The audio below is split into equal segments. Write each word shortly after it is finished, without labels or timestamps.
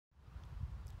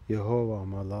Yehovah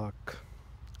Malak,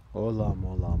 Olam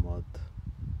Olamad,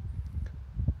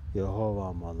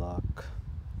 Yehovah Malak,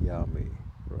 Yami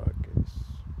Rakis.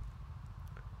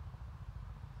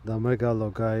 The mega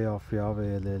logai of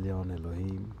Yahweh El Elyon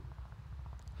Elohim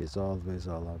is always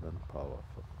alive and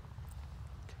powerful,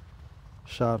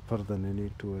 sharper than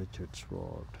any two-edged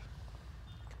sword,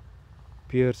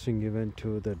 piercing even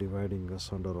to the dividing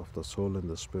asunder of the soul and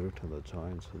the spirit and the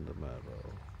joints and the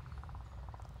marrow.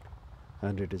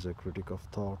 And it is a critic of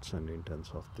thoughts and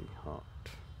intents of the heart.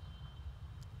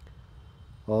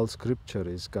 All scripture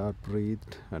is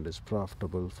God-breathed and is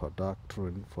profitable for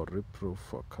doctrine, for reproof,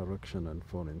 for correction, and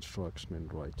for instruction in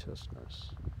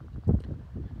righteousness,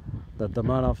 that the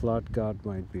man of Lord God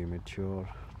might be mature,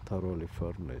 thoroughly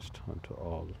furnished unto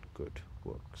all good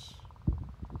works.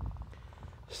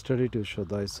 Study to show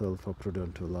thyself approved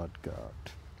unto Lord God,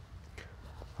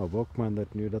 a workman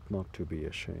that needeth not to be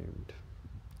ashamed,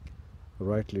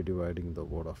 rightly dividing the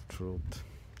word of truth,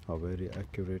 or very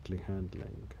accurately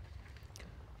handling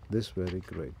this very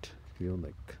great,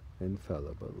 unique,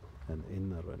 infallible, and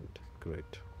inerrant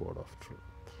great word of truth.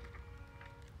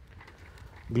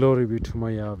 Glory be to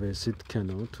my Yahweh,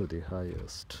 Sidkenu to the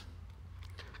highest,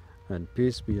 and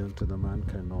peace be unto the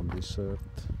mankind on this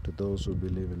earth, to those who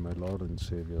believe in my Lord and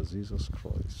Savior Jesus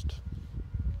Christ,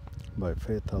 by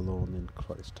faith alone in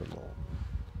Christ alone,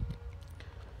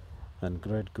 and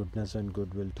great goodness and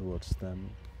goodwill towards them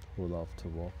who love to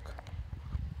walk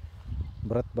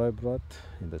breath by breath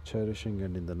in the cherishing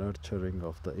and in the nurturing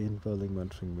of the indwelling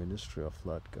mentoring ministry of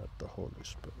Lord God the Holy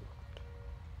Spirit.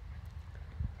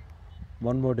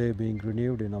 One more day being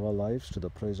renewed in our lives to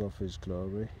the praise of His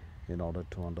glory, in order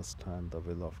to understand the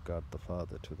will of God the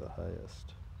Father to the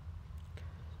highest,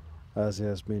 as He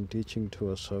has been teaching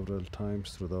to us several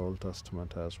times through the Old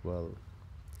Testament as well,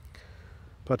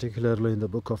 particularly in the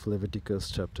book of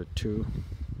Leviticus chapter 2.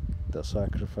 The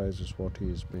sacrifice is what He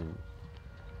has been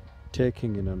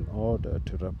taking in an order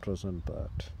to represent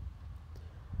that.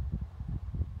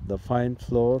 The fine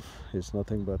flour is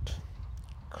nothing but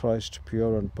Christ's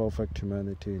pure and perfect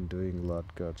humanity in doing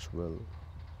Lord God's will.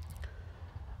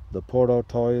 The poured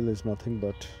out oil is nothing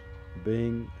but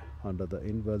being under the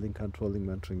indwelling, controlling,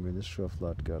 mentoring ministry of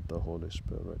Lord God the Holy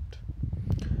Spirit.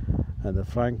 And the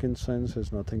frankincense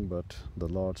is nothing but the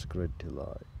Lord's great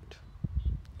delight.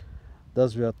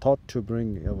 Thus we are taught to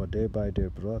bring our day-by-day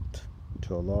breath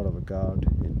to our Lord our God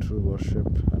in true worship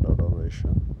and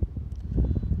adoration.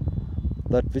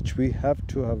 That which we have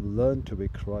to have learned to be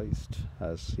Christ,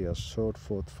 as He has showed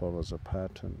forth for us a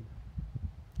pattern.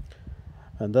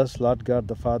 And thus Lord God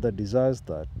the Father desires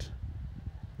that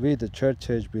we, the church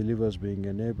age believers, being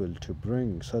enabled to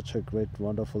bring such a great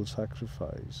wonderful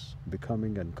sacrifice,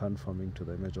 becoming and conforming to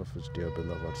the image of His dear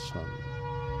beloved Son.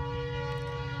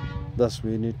 Thus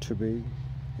we need to be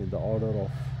in the order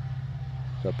of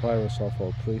the prayers of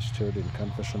our priesthood in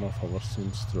confession of our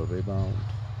sins through rebound,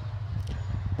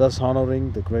 thus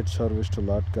honoring the great service to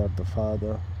Lord God the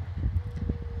Father,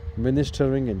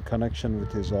 ministering in connection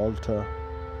with His altar,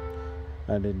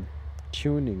 and in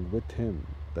tuning with Him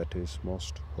that is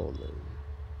most holy.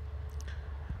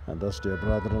 And thus, dear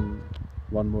brethren,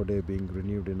 one more day being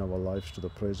renewed in our lives to the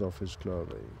praise of His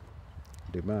glory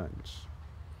demands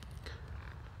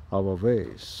our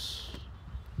ways,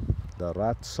 the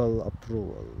wrathful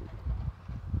approval,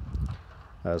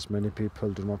 as many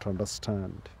people do not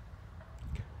understand.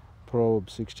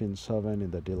 Proverbs 16:7,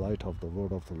 in the delight of the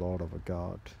word of the Lord our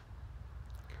God.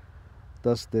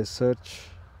 Thus they search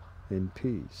in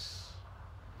peace.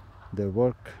 They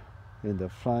work in the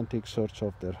frantic search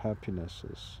of their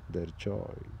happinesses, their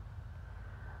joy.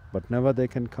 But never they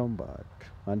can come back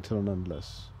until and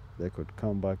unless they could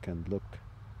come back and look.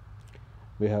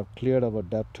 We have cleared our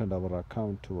debt and our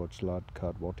account towards Lord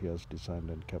God, what He has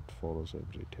designed and kept for us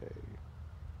every day.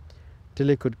 Till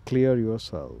He could clear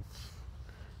yourself,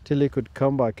 till He could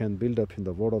come back and build up in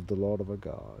the word of the Lord our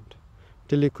God,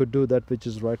 till He could do that which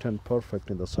is right and perfect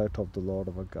in the sight of the Lord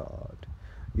our God,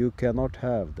 you cannot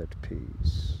have that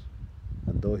peace.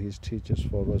 And though He teaches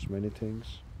for us many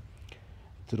things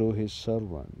through His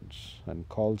servants and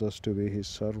calls us to be His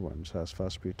servants, as 1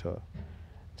 Peter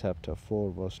chapter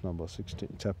 4 verse number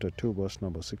 16, chapter 2 verse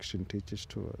number 16 teaches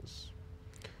to us.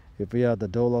 If we are the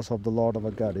doulos of the Lord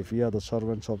our God, if we are the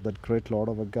servants of that great Lord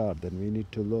our God, then we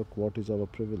need to look what is our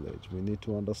privilege. We need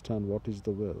to understand what is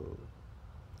the will.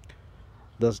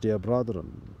 Thus, dear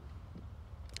brethren,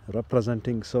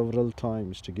 representing several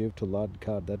times to give to Lord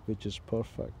God that which is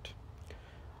perfect,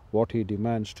 what He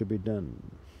demands to be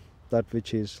done, that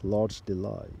which is Lord's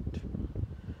delight,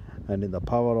 and in the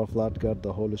power of Lord God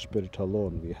the Holy Spirit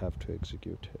alone we have to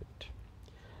execute it.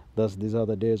 Thus these are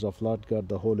the days of Lord God,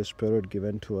 the Holy Spirit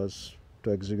given to us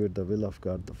to execute the will of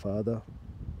God the Father.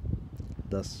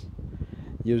 Thus,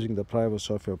 using the prayers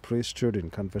of your priesthood in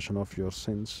confession of your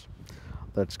sins,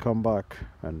 let's come back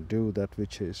and do that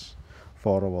which is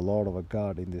for our Lord our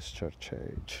God in this church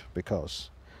age, because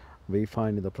we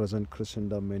find in the present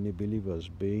Christendom many believers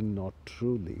being not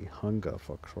truly hunger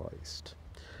for Christ.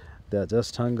 They are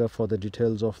just hunger for the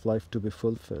details of life to be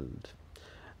fulfilled.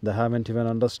 They haven't even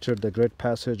understood the great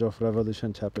passage of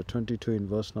Revelation chapter 22 in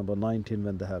verse number 19,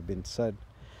 when they have been said,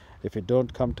 if you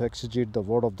don't come to exegete the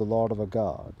word of the Lord our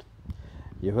God,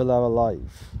 you will have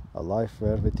a life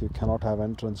wherewith you cannot have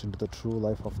entrance into the true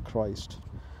life of Christ.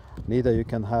 Neither you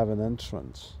can have an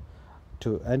entrance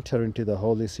to enter into the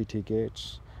holy city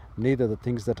gates, neither the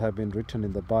things that have been written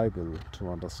in the Bible to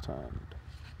understand.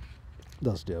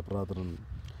 Thus, dear brethren,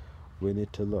 we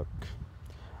need to look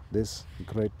this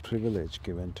great privilege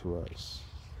given to us.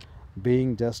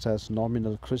 Being just as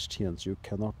nominal Christians, you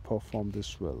cannot perform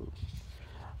this will,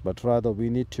 but rather we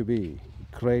need to be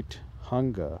great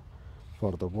hunger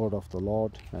for the word of the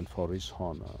Lord and for His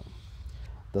honor.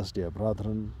 Thus, dear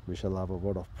brethren, we shall have a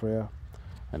word of prayer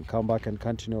and come back and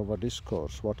continue our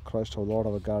discourse, what Christ our Lord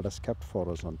our God has kept for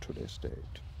us on today's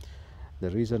date. The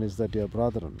reason is that, dear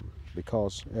brethren,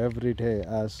 because every day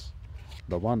as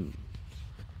the one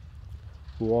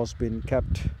who was being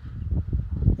kept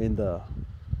in the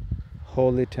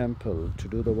holy temple to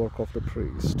do the work of the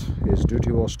priest, his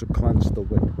duty was to cleanse the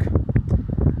wick.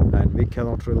 And we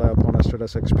cannot rely upon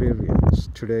yesterday's experience.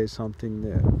 Today is something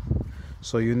new.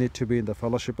 So you need to be in the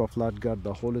fellowship of Lord God,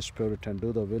 the Holy Spirit, and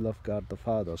do the will of God the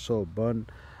Father. So burn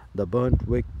the burnt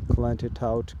wick, cleanse it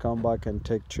out, come back and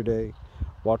take today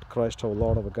what Christ our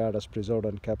Lord our God has preserved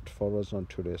and kept for us on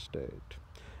today's date.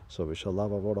 So we shall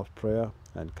have a word of prayer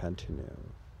and continue.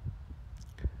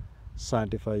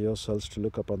 Sanctify yourselves to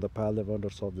look upon the pale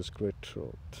wonders of this great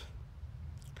truth.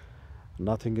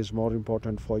 Nothing is more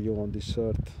important for you on this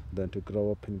earth than to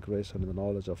grow up in grace and in the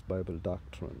knowledge of Bible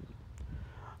doctrine.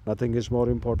 Nothing is more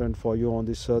important for you on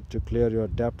this earth to clear your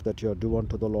debt that you are due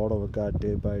unto the Lord our God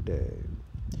day by day.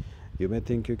 You may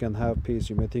think you can have peace,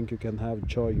 you may think you can have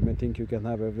joy, you may think you can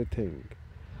have everything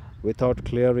without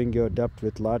clearing your debt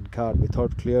with Lord God,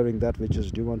 without clearing that which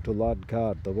is due unto Lord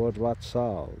God, the word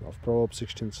Ratzal of Proverbs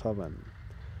 16:7.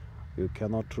 You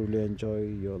cannot truly enjoy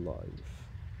your life.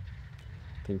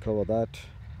 Think over that.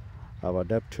 Our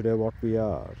debt today, what we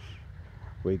are.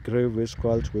 We grieve, we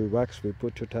squelch, we wax, we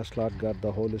put to test Lord God,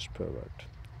 the Holy Spirit.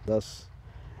 Thus,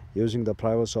 using the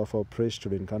prayers of our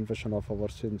priesthood in confession of our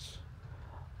sins,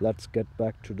 let's get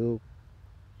back to do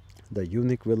the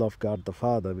unique will of God the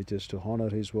Father, which is to honor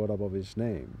His word above His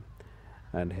name.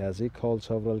 And as He called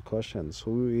several questions,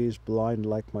 who is blind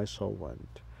like my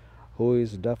servant? Who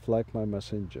is deaf like my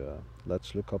messenger?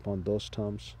 Let's look upon those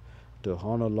terms to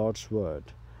honor Lord's word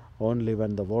only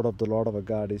when the word of the Lord our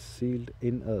God is sealed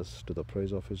in us to the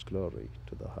praise of His glory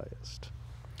to the highest.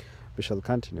 We shall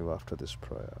continue after this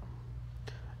prayer.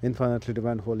 Infinitely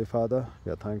divine Holy Father,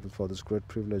 we are thankful for this great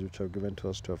privilege which you have given to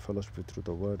us to have fellowship through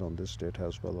the word on this date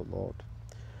as well, O Lord,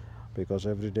 because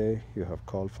every day you have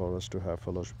called for us to have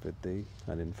fellowship with Thee,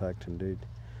 and in fact, indeed,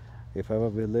 if ever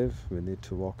we live, we need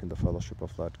to walk in the fellowship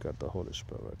of Lord God, the Holy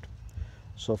Spirit.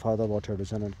 So, Father, what you have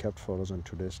designed and kept for us on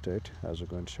today's date, as we're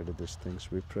going to study these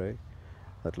things, we pray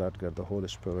that Lord God, the Holy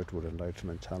Spirit, would enlighten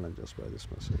and challenge us by this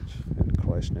message. In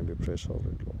Christ's name we pray,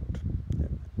 sovereign Lord.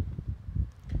 Amen.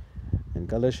 In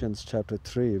Galatians chapter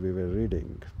 3, we were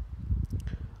reading,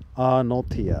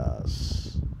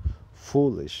 Anothias,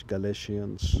 foolish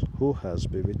Galatians, who has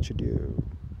bewitched you?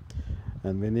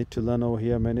 And we need to learn over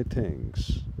here many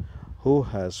things. Who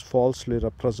has falsely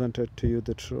represented to you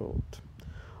the truth?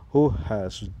 Who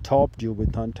has topped you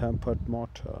with untempered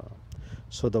mortar?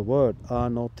 So the word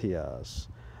Anothias,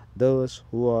 those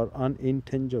who are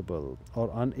unintelligible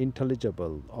or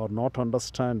unintelligible or not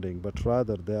understanding, but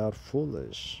rather they are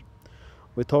foolish,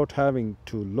 without having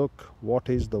to look what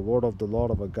is the word of the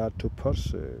Lord our God to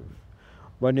perceive.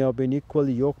 When you have been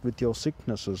equally yoked with your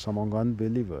sicknesses among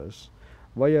unbelievers,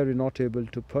 why are you not able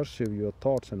to perceive your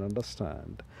thoughts and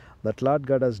understand that Lord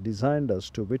God has designed us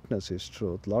to witness His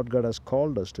truth? Lord God has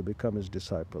called us to become His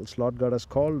disciples. Lord God has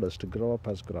called us to grow up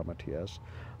as grammatias.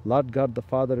 Lord God the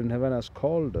Father in heaven has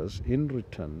called us in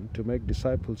return to make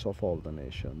disciples of all the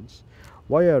nations.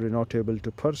 Why are you not able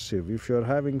to perceive? If you are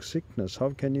having sickness,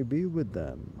 how can you be with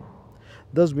them?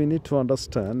 Thus we need to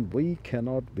understand we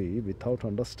cannot be without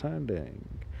understanding.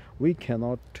 We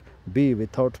cannot be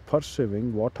without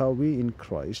perceiving what are we in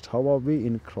Christ, how are we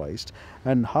in Christ,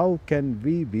 and how can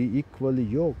we be equally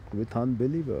yoked with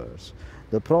unbelievers.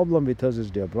 The problem with us is,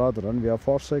 dear brethren, we have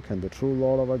forsaken the true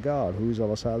Lord our God, who is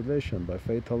our salvation by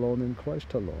faith alone in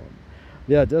Christ alone.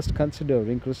 We are just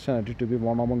considering Christianity to be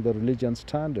one among the religion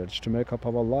standards to make up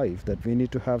our life, that we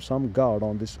need to have some God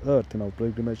on this earth in our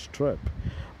pilgrimage trip.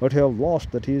 But you have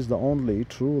lost that He is the only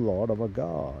true Lord our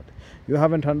God. You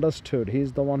haven't understood He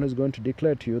is the one who is going to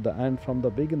declare to you the end from the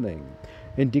beginning.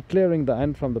 In declaring the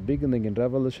end from the beginning in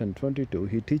Revelation 22,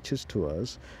 He teaches to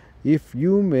us, if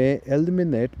you may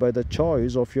eliminate by the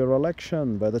choice of your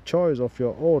election, by the choice of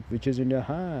your oath which is in your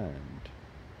hand,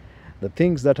 the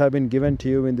things that have been given to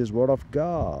you in this Word of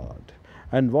God.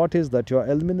 And what is that you are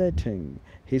eliminating?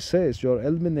 He says you are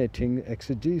eliminating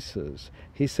exegesis.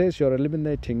 He says you are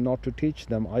eliminating not to teach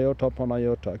them iota upon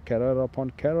iota, carrera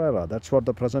upon carrera. That's what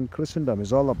the present Christendom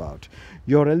is all about.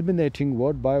 You are eliminating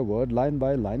word by word, line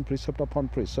by line, precept upon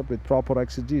precept with proper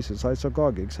exegesis,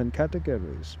 isagogics and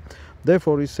categories.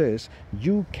 Therefore, he says,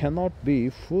 you cannot be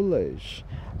foolish,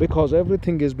 because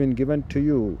everything has been given to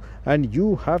you, and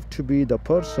you have to be the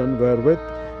person wherewith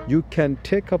you can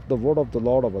take up the word of the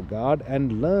Lord our God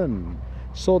and learn,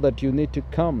 so that you need to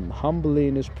come humbly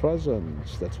in His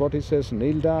presence. That's what he says,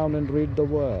 kneel down and read the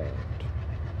word.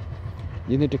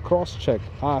 You need to cross-check,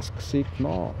 ask, seek,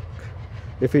 knock.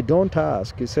 If you don't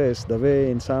ask, he says, the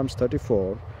way in Psalms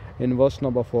 34, in verse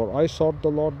number 4, I sought the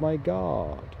Lord my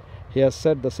God. He has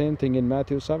said the same thing in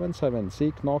Matthew 7:7,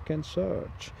 seek, knock and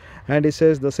search. And he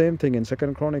says the same thing in 2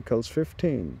 Chronicles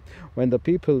 15, when the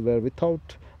people were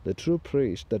without the true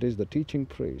priest, that is the teaching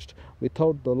priest,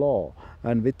 without the law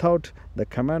and without the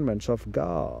commandments of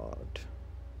God.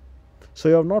 So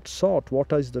you have not sought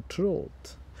what is the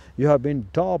truth. You have been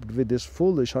daubed with this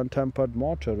foolish untempered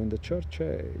mortar in the church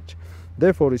age.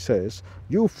 Therefore he says,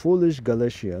 you foolish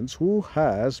Galatians, who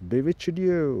has bewitched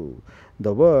you?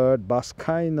 The word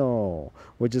baskaino,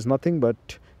 which is nothing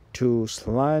but to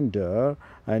slander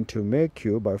and to make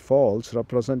you by false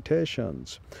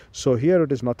representations. So here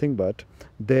it is nothing but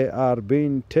they are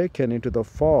being taken into the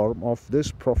form of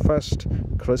this professed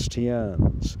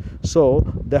Christians. So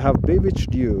they have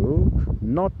bewitched you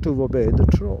not to obey the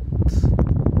truth.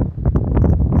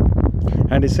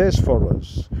 And he says for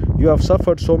us, you have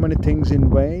suffered so many things in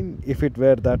vain, if it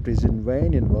were that is in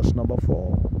vain, in verse number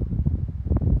 4.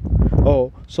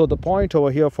 Oh, so the point over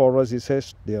here for us, he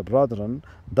says, dear brethren,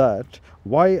 that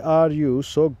why are you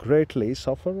so greatly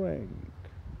suffering?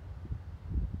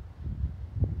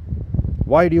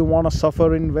 Why do you want to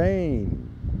suffer in vain?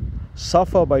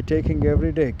 Suffer by taking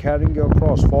every day, carrying your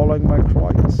cross, following my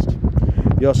Christ.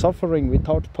 You are suffering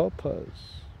without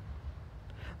purpose.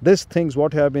 These things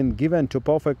what have been given to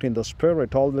perfect in the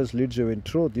Spirit always leads you in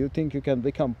truth. You think you can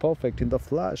become perfect in the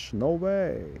flesh? No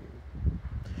way.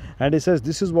 And he says,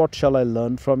 this is what shall I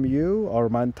learn from you, or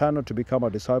Manthano, to become a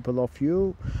disciple of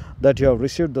you, that you have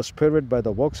received the Spirit by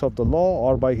the works of the law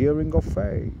or by hearing of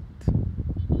faith.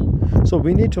 So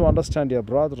we need to understand, dear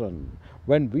brethren,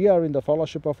 when we are in the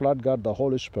fellowship of Lord God the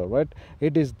Holy Spirit,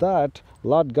 it is that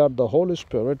Lord God the Holy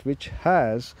Spirit which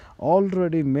has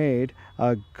already made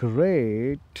a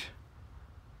great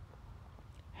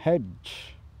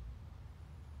hedge,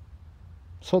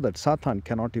 so that Satan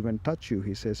cannot even touch you,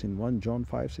 he says in 1 John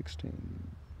 5:16.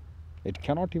 It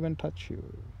cannot even touch you.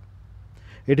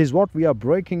 It is what we are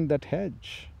breaking that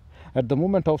hedge. At the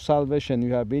moment of salvation,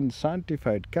 you have been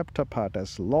sanctified, kept apart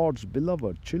as Lord's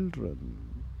beloved children.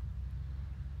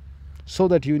 So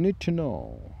that you need to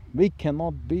know, we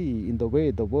cannot be in the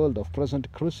way the world of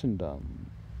present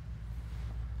Christendom.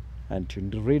 And to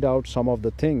read out some of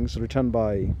the things written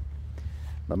by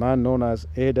the man known as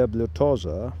A.W.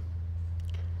 Tozer,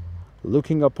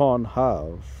 looking upon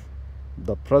how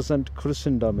the present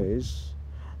Christendom is,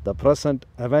 the present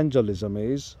evangelism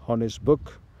is, on his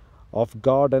book of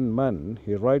God and Men,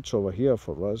 he writes over here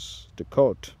for us, to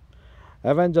quote,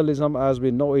 evangelism as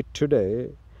we know it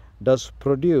today does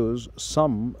produce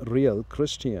some real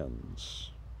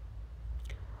Christians.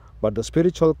 But the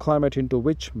spiritual climate into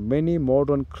which many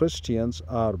modern Christians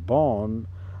are born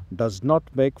does not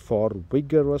make for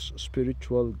vigorous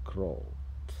spiritual growth.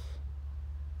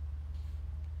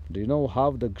 Do you know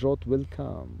how the growth will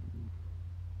come?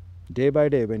 Day by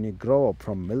day, when you grow up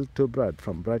from milk to bread,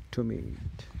 from bread to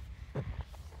meat.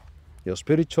 Your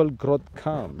spiritual growth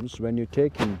comes when you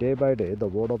take in day by day the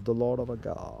word of the Lord our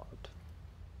God.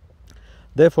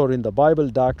 Therefore, in the Bible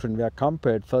doctrine, we are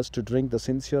compelled first to drink the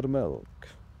sincere milk.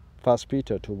 1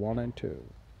 Peter 2:1 and 2.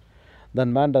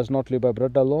 Then man does not live by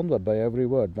bread alone, but by every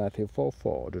word. Matthew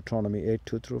 4:4, Deuteronomy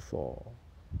 8:2-4.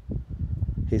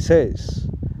 He says,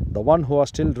 the one who are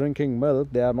still drinking milk,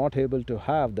 they are not able to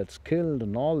have that skilled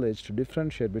knowledge to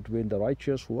differentiate between the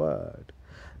righteous word.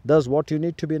 Thus, what you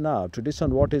need to be now, to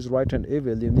discern what is right and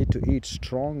evil, you need to eat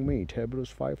strong meat,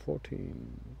 Hebrews 5:14.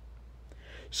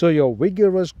 So your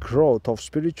vigorous growth of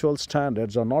spiritual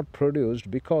standards are not produced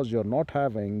because you're not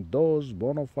having those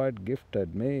bona fide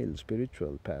gifted male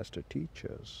spiritual pastor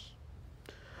teachers,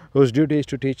 whose duty is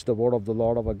to teach the word of the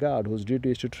Lord our God, whose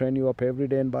duty is to train you up every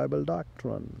day in Bible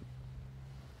doctrine.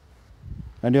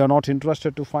 And you are not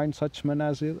interested to find such men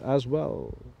as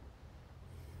well.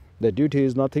 Their duty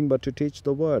is nothing but to teach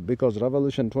the word, because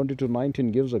Revelation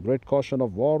 22:19 gives a great caution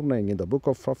of warning in the book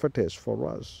of prophetess for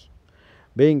us.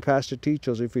 Being pastor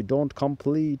teachers, if we don't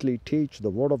completely teach the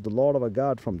word of the Lord our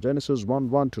God from Genesis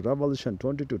 1:1 to Revelation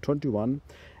 22:21,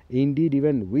 indeed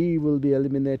even we will be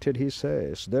eliminated, he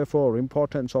says. Therefore,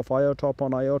 importance of iota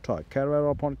upon iota, carrera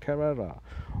upon carrera.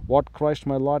 What Christ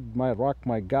my Lord, my rock,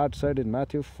 my God said in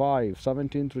Matthew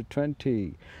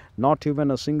 5:17-20, not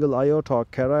even a single iota or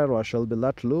carrera shall be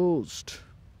let loosed.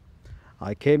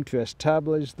 I came to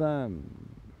establish them.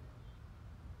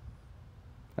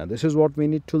 And this is what we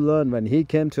need to learn. When he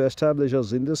came to establish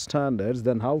us in the standards,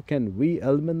 then how can we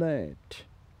eliminate?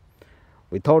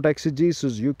 Without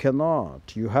exegesis, you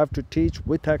cannot. You have to teach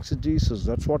with exegesis.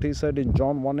 That's what he said in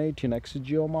John 1:18,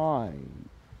 exegeomai.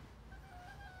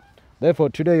 Therefore,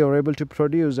 today you're able to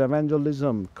produce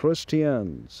evangelism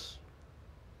Christians,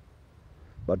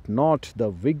 but not the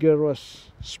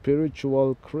vigorous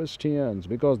spiritual Christians,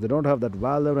 because they don't have that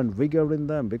valor and vigor in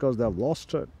them, because they have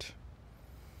lost it.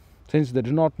 Since they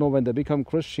do not know when they become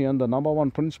Christian, the number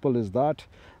one principle is that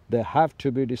they have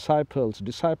to be disciples.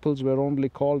 Disciples were only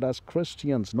called as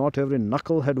Christians. Not every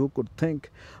knucklehead who could think,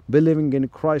 believing in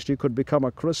Christ, you could become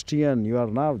a Christian. You are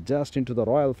now just into the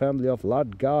royal family of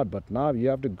Lord God, but now you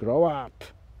have to grow up.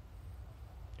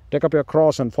 Take up your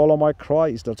cross and follow my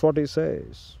Christ. That's what he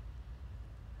says.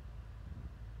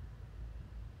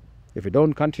 If you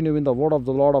don't continue in the word of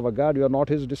the Lord our God, you are not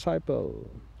his disciple.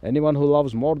 Anyone who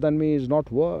loves more than me is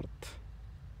not worth.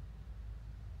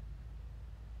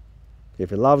 If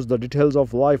he loves the details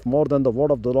of life more than the word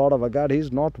of the Lord our God, he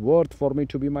is not worth for me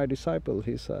to be my disciple,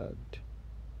 he said.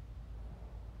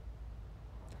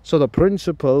 So the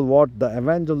principle, what the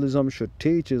evangelism should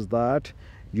teach, is that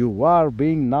you are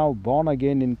being now born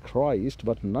again in Christ,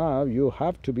 but now you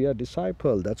have to be a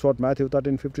disciple. That's what Matthew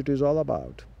 13:52 is all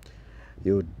about.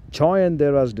 You join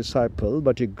there as disciple,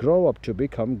 but you grow up to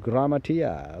become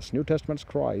grammatias, New Testament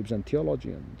scribes and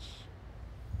theologians.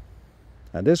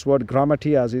 And this word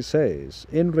grammatias, he says,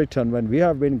 in return, when we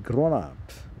have been grown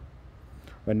up,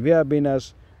 when we have been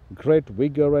as great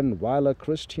vigor and valor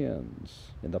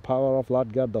Christians, in the power of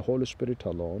Lord God, the Holy Spirit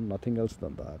alone, nothing else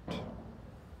than that,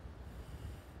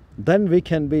 then we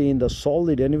can be in the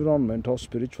solid environment of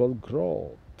spiritual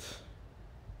growth.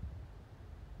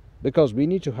 Because we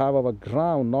need to have our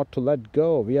ground not to let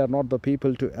go. We are not the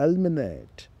people to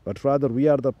eliminate, but rather we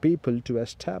are the people to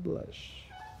establish.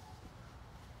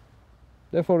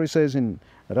 Therefore, he says in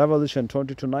Revelation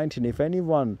 22:19, if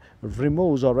anyone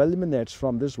removes or eliminates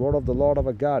from this word of the Lord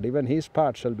our God, even his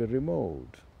part shall be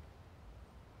removed.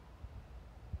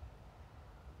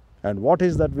 And what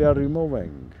is that we are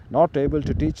removing? Not able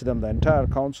to teach them the entire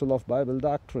counsel of Bible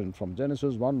doctrine from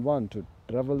Genesis 1:1 to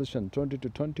Revelation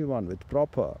 20-21 with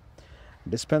proper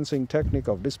dispensing technique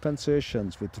of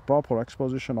dispensations, with proper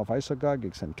exposition of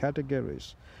isagogics and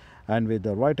categories, and with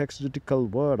the right exegetical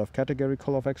word of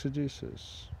categorical of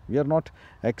exegesis. We are not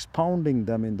expounding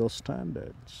them in those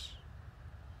standards.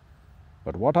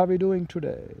 But what are we doing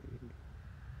today?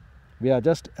 We are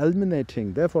just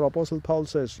eliminating. Therefore, Apostle Paul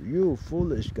says, you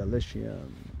foolish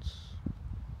Galatians,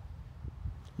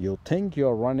 you think you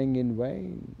are running in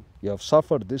vain. You have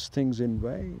suffered these things in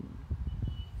vain.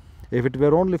 If it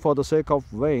were only for the sake of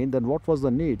vain, then what was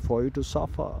the need for you to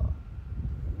suffer?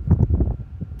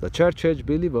 The church age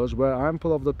believers were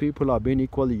ample of the people are being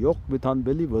equally yoked with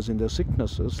unbelievers in their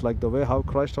sicknesses, like the way how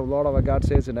Christ our Lord our God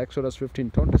says in Exodus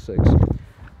 15:26,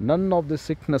 none of the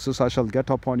sicknesses I shall get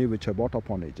upon you which I brought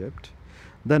upon Egypt.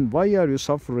 Then why are you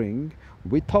suffering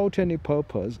without any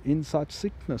purpose in such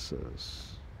sicknesses?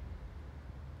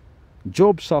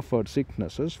 Job suffered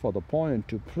sicknesses for the point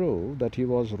to prove that he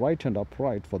was right and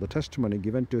upright for the testimony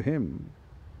given to him,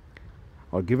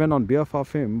 or given on behalf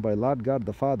of him by Lord God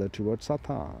the Father towards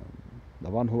Satan, the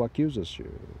one who accuses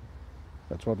you.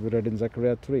 That's what we read in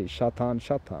Zechariah 3, Shatan,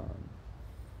 Shatan.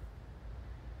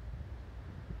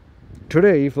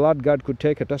 Today, if Lord God could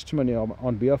take a testimony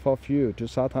on behalf of you to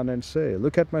Satan and say,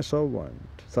 look at my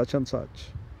servant, such and such.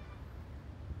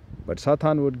 But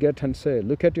Satan would get and say,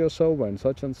 look at your servant,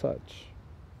 such and such.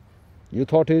 You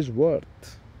thought he is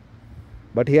worth,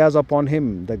 but he has upon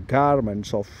him the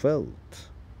garments of filth,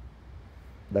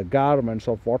 the garments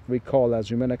of what we call as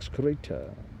human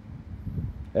excreta.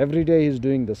 Every day he's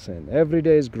doing the sin. Every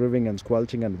day he's grieving and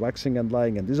squelching and waxing and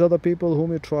lying. And these are the people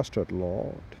whom you trusted,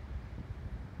 Lord.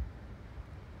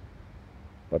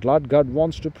 But Lord God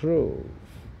wants to prove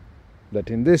that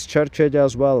in this church age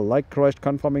as well, like Christ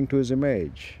conforming to his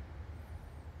image,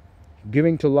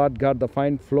 giving to Lord God the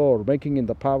fine flour, making in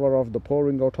the power of the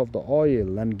pouring out of the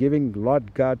oil, and giving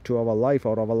Lord God to our life,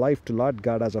 or our life to Lord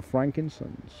God as a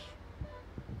frankincense.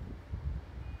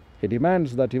 He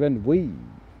demands that even we,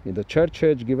 in the church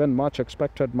age, given much,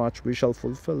 expected much, we shall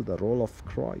fulfill the role of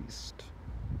Christ.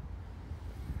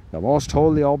 The most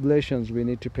holy oblations we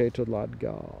need to pay to Lord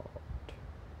God.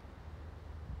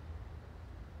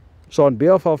 So on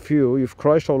behalf of you, if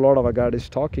Christ our Lord our God is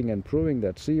talking and proving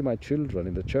that, see my children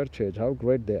in the church age, how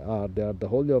great they are the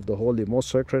holy of the holy, most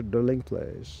sacred dwelling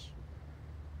place.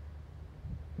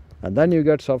 And then you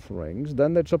get sufferings,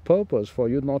 then that's a purpose for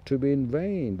you not to be in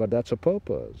vain, but that's a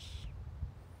purpose.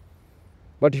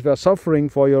 But if you are suffering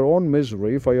for your own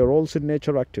misery, for your own sin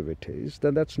nature activities,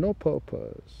 then that's no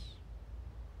purpose.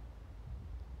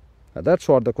 And that's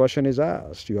what the question is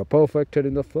asked. You are perfected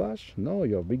in the flesh? No,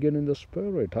 you are begin in the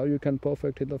spirit. How you can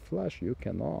perfect in the flesh? You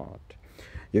cannot.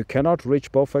 You cannot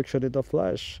reach perfection in the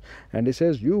flesh. And he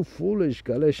says, you foolish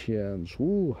Galatians,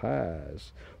 who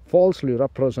has falsely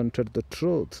represented the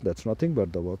truth? That's nothing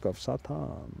but the work of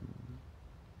Satan.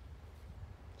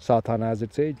 Satan has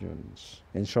its agents.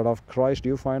 Instead of Christ,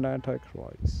 you find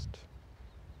Antichrist.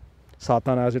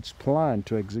 Satan has its plan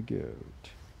to execute.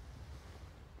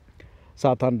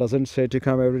 Satan doesn't say to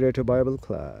come every day to Bible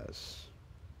class,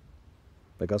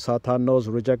 because Satan knows,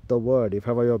 reject the word. If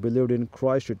ever you have believed in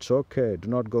Christ, it's okay. Do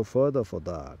not go further for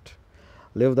that.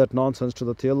 Leave that nonsense to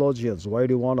the theologians. Why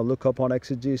do you want to look up on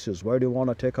exegesis? Why do you want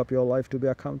to take up your life to be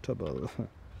accountable?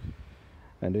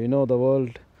 And you know the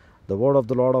word of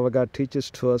the Lord our God teaches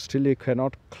to us, still you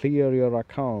cannot clear your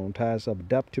account, has a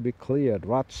debt to be cleared.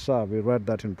 Ratsa, we read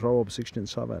that in Proverbs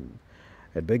 16:7.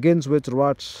 It begins with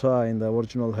Ratsa in the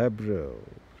original Hebrew.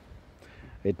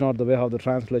 It's not the way how the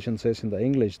translation says in the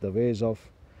English, the ways of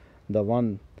the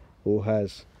one who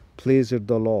has pleased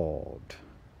the Lord.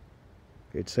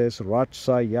 It says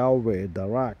Ratsa Yahweh, the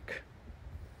Rak,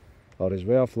 or his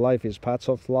way of life, his paths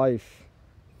of life.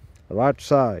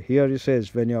 Ratsa, here he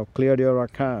says, when you have cleared your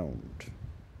account.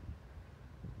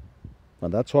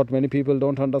 And that's what many people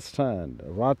don't understand.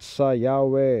 Ratsa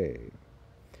Yahweh.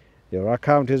 Your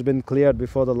account has been cleared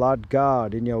before the Lord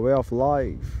God in your way of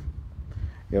life.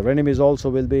 Your enemies also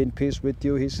will be in peace with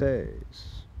you, he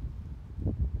says.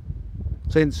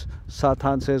 Since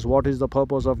Satan says, what is the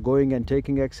purpose of going and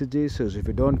taking exegesis if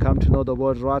you don't come to know the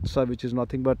word Ratsa, which is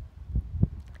nothing but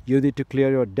you need to clear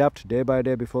your debt day by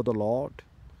day before the Lord?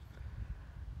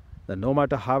 Then no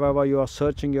matter however you are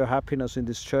searching your happiness in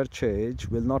this church age,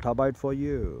 will not abide for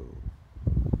you.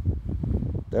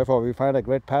 Therefore, we find a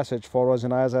great passage for us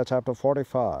in Isaiah chapter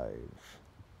 45.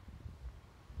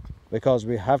 Because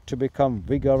we have to become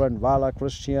vigor and valor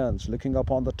Christians, looking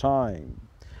upon the time.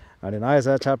 And in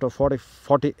Isaiah chapter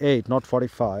 48, not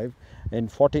 45, in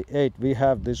 48 we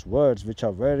have these words which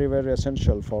are very, very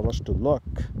essential for us to look,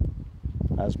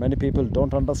 as many people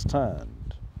don't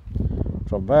understand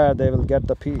from where they will get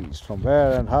the peace, from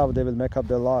where and how they will make up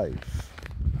their life.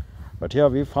 But here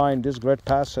we find this great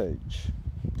passage,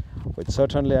 which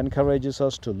certainly encourages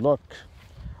us to look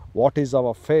what is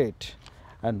our fate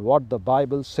and what the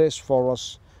Bible says for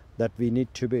us that we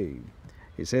need to be.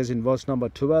 He says in verse number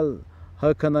 12,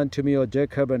 hearken unto me, O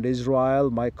Jacob and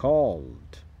Israel, my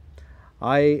called.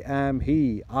 I am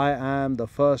he, I am the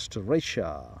first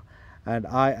Risha, and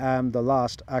I am the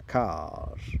last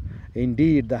Akar.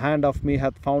 Indeed, the hand of me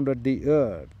hath founded the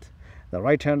earth, the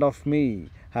right hand of me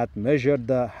hath measured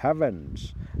the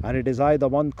heavens, and it is I the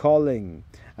one calling,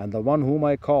 and the one whom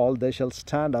I call, they shall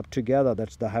stand up together.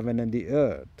 That's the heaven and the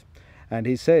earth. And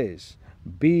he says,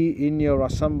 be in your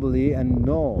assembly and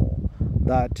know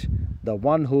that the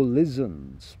one who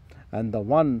listens, and the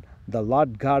one the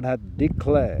Lord God hath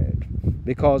declared,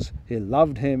 because he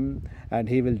loved him, and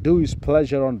he will do his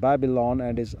pleasure on Babylon,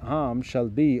 and his arm shall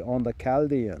be on the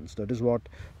Chaldeans. That is what,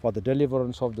 for the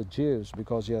deliverance of the Jews,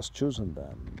 because he has chosen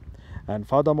them. And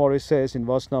furthermore, he says in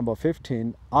verse number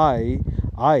 15, I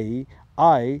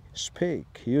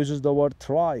speak. He uses the word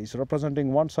thrice,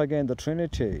 representing once again the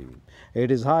Trinity.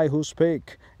 It is I who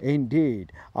speak.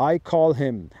 Indeed, I call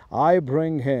him, I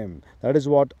bring him. That is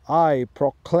what I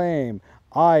proclaim.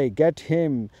 I get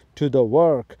him to the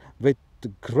work with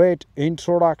great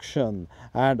introduction,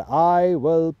 and I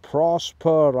will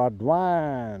prosper,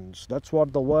 advance. That's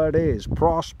what the word is,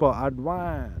 prosper,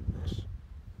 advance.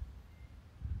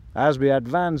 As we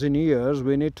advance in years,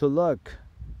 we need to look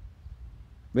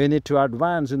We need to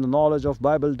advance in the knowledge of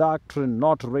Bible doctrine,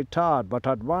 not retard, but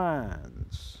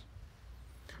advance.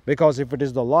 Because if it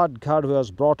is the Lord God who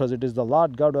has brought us, it is the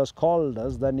Lord God who has called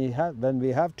us, then we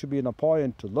have to be in a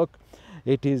point to look.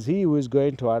 It is He who is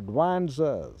going to advance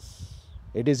us.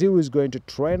 It is He who is going to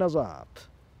train us up.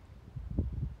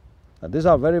 And these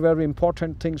are very, very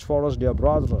important things for us, dear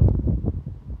brethren.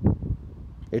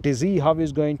 It is He how He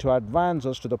is going to advance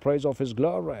us to the praise of His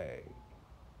glory.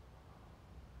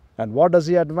 And what does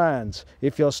He advance?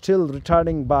 If you're still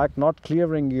returning back, not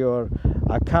clearing your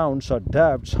accounts or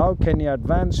debts, how can He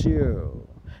advance you?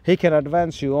 He can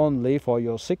advance you only for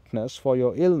your sickness, for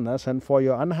your illness, and for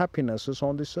your unhappinesses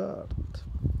on this earth.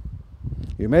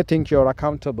 You may think you're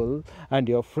accountable and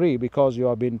you're free because you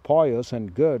have been pious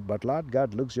and good, but Lord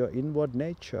God looks your inward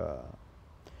nature.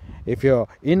 If your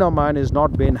inner man is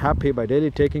not being happy by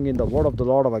daily taking in the word of the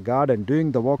Lord our God and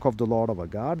doing the work of the Lord our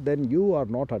God, then you are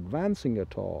not advancing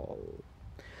at all.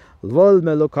 The world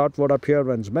may look outward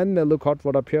appearance, men may look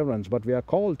outward appearance, but we are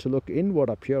called to look inward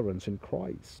appearance in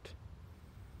Christ.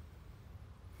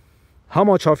 How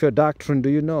much of your doctrine do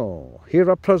you know? He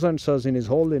represents us in His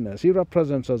holiness. He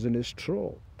represents us in His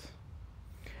truth.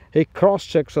 He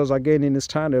cross-checks us again in His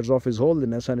standards of His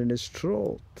holiness and in His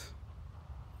truth.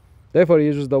 Therefore, He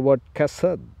uses the word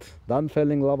chesed, the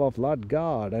unfailing love of Lord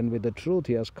God, and with the truth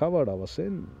He has covered our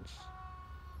sins.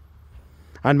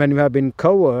 And when we have been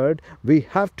covered, we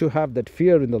have to have that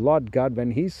fear in the Lord God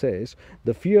when He says,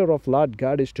 the fear of Lord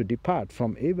God is to depart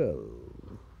from evil.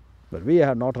 But we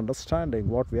are not understanding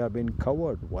what we have been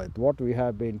covered with, what we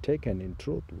have been taken in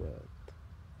truth with.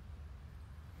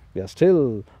 We are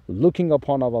still looking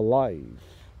upon our life,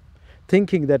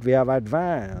 thinking that we have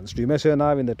advanced. You may say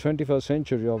now in the 21st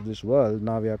century of this world,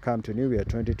 now we have come to New Year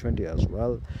 2020 as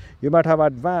well, you might have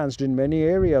advanced in many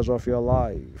areas of your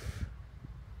life.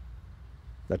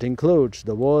 That includes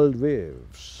the world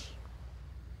waves.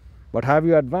 But have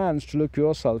you advanced to look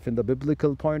yourself in the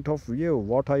biblical point of view?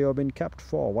 What are you been kept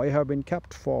for? Why have you been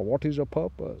kept for? What is your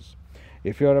purpose?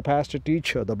 If you are a pastor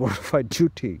teacher, the bona fide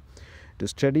duty to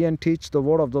study and teach the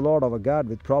word of the Lord our God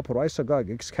with proper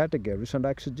isagogics, categories, and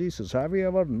exegesis. Have you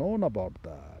ever known about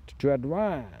that? To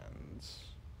advance.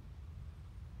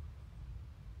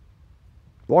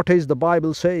 What is the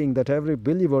Bible saying that every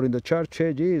believer in the church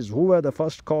age is? Who were the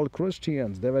first called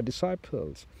Christians? They were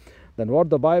disciples. Then what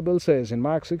the Bible says in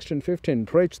Mark 16:15,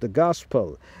 preach the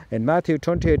gospel. In Matthew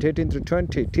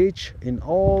 28:18-20, teach in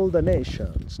all the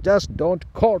nations. Just don't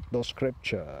quote those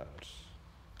scriptures.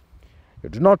 You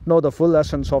do not know the full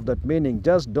essence of that meaning.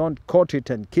 Just don't quote it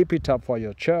and keep it up for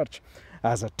your church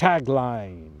as a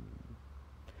tagline.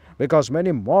 Because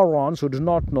many morons who do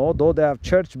not know, though they have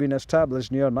church been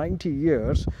established near 90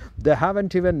 years, they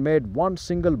haven't even made one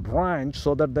single branch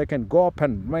so that they can go up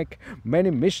and make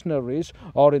many missionaries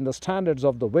or in the standards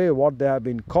of the way what they have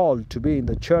been called to be in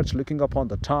the church looking upon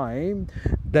the time,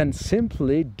 then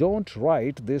simply don't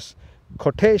write this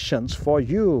quotations for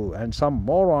you. And some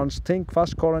morons think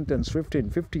 1 Corinthians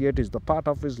 15:58 is the part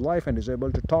of his life and is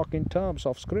able to talk in terms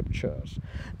of scriptures,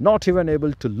 not even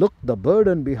able to look the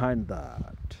burden behind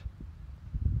that.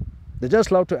 They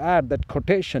just love to add that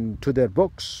quotation to their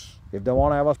books if they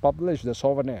want to ever publish the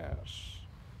souvenirs.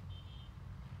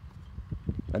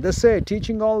 And they say,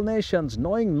 teaching all nations,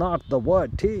 knowing not the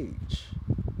word, teach.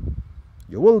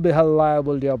 You will be held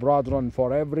liable, dear brethren,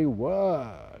 for every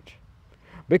word,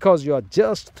 because you are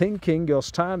just thinking your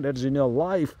standards in your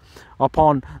life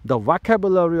upon the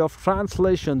vocabulary of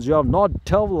translations. You have not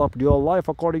developed your life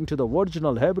according to the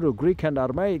original Hebrew, Greek, and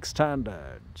Aramaic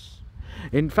standards.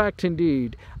 In fact,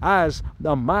 indeed, as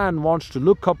the man wants to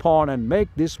look upon and make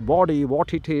this body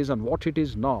what it is and what it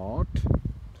is not,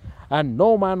 and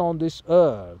no man on this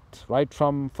earth, right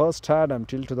from first Adam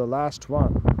till to the last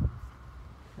one,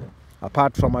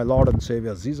 apart from my Lord and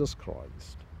Savior Jesus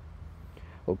Christ,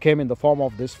 who came in the form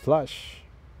of this flesh,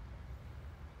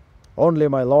 only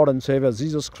my Lord and Savior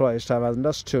Jesus Christ have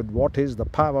understood what is the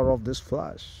power of this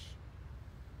flesh.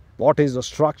 What is the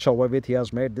structure wherewith He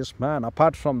has made this man?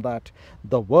 Apart from that,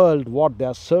 the world, what they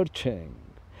are searching.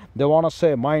 They want to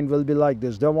say mind will be like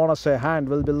this. They want to say hand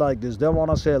will be like this. They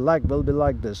want to say leg will be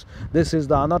like this. This is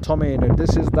the anatomy in it.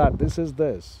 This is that. This is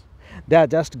this. They are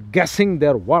just guessing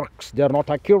their works. They are not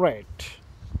accurate.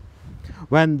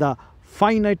 When the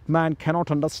finite man cannot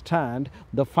understand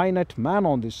the finite man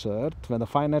on this earth, when the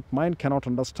finite mind cannot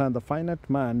understand the finite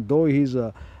man, though he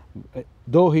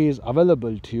is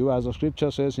available to you, as the scripture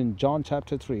says in John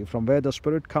chapter 3, from where the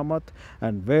Spirit cometh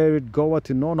and where it goeth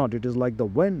you know not, it is like the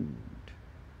wind.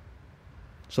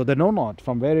 So they know not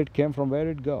from where it came, from where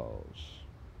it goes.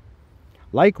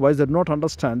 Likewise, they do not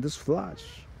understand this flesh,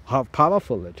 how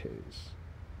powerful it is.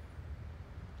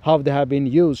 how they have been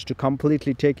used to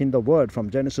completely take in the word from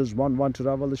Genesis 1:1 to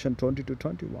Revelation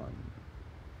 20:21.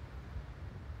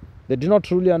 They do not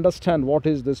truly understand what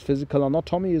is this physical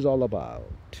anatomy is all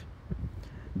about.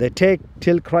 They take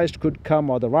till Christ could come,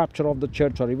 or the rapture of the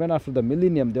church, or even after the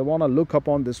millennium, they want to look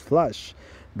upon this flesh.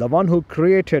 The one who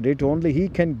created it, only he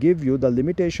can give you the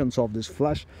limitations of this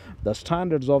flesh. The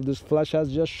standards of this flesh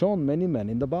has just shown many men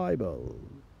in the Bible.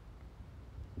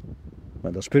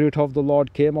 When the Spirit of the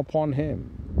Lord came upon him,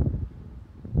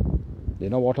 you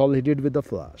know what all he did with the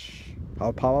flesh,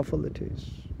 how powerful it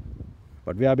is.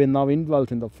 But we have been now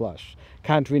indwelt in the flesh.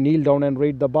 Can't we kneel down and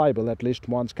read the Bible at least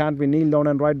once? Can't we kneel down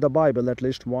and write the Bible at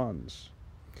least once?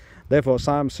 Therefore,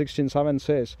 Psalm 16:7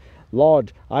 says,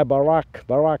 Lord, I Barak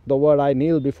the word, I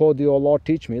kneel before thee, O Lord,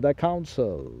 teach me thy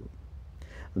counsel.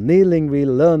 Kneeling, we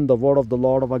learn the word of the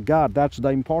Lord our God. That's the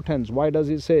importance. Why does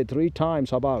he say 3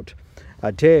 times about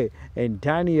a day? In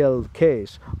Daniel's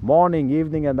case, morning,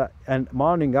 evening, and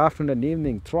morning, afternoon, and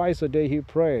evening, thrice a day he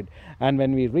prayed. And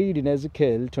when we read in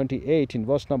Ezekiel 28 in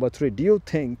verse number 3, do you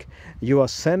think your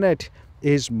Senate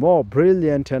is more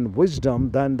brilliant and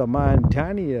wisdom than the man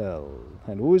Daniel?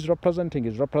 And who is representing?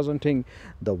 He's representing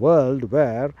the world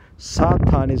where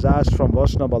Satan is asked from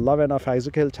verse number 11 of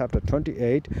Ezekiel chapter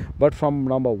 28, but from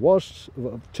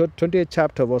 28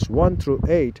 chapter verse 1 through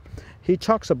 8, he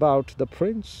talks about the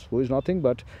prince, who is nothing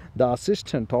but the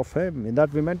assistant of him. In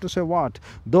that we meant to say what?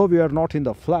 Though we are not in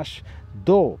the flesh,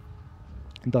 though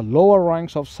the lower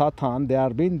ranks of Satan, they are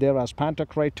being there as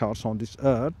pantocrators on this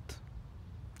earth,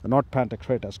 not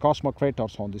pantocrators,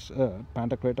 cosmocrators on this earth.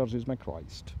 Pantocrators is my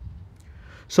Christ.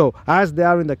 So, as they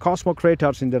are in the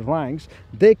cosmocrators in the ranks,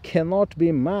 they cannot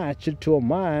be matched to a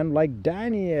man like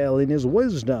Daniel in his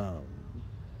wisdom.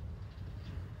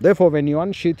 Therefore, when you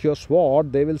unsheath your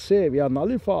sword, they will say, we are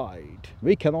nullified.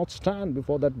 We cannot stand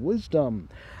before that wisdom.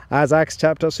 As Acts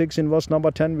chapter 6 in verse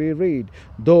number 10 we read,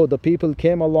 though the people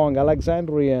came along,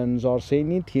 Alexandrians or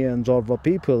Phoenicians or the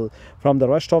people from the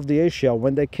rest of the Asia,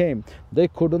 when they came, they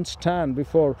couldn't stand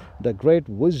before the great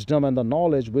wisdom and the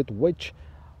knowledge with which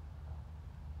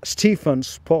Stephen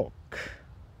spoke.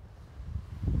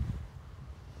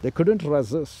 They couldn't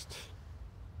resist.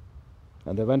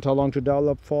 And they went along to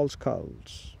develop false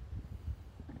cults,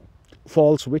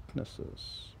 false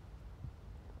witnesses.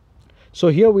 So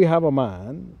here we have a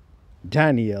man,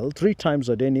 Daniel, 3 times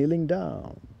a day kneeling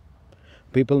down.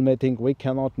 People may think we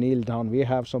cannot kneel down, we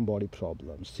have some body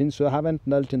problems. Since you haven't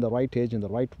knelt in the right age, in the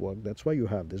right work, that's why you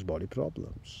have these body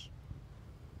problems.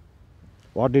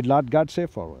 What did Lord God say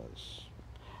for us?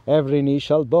 Every knee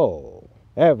shall bow,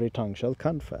 every tongue shall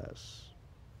confess.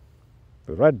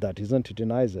 We read that, isn't it,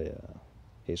 in Isaiah?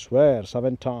 He swears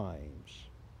 7 times.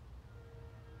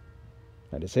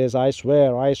 And he says, I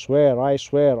swear, I swear, I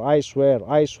swear, I swear,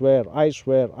 I swear, I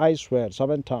swear, I swear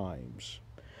 7 times.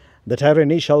 That every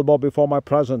knee shall bow before my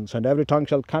presence, and every tongue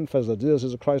shall confess that Jesus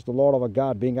is Christ, the Lord of our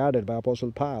God, being added by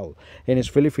Apostle Paul in his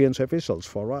Philippians epistles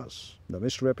for us, the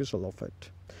mystery epistle of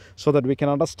it, so that we can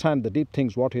understand the deep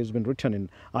things what has been written in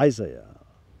Isaiah.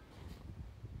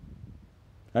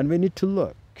 And we need to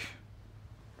look,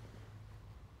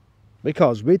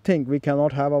 because we think we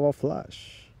cannot have our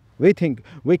flesh. We think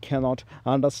we cannot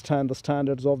understand the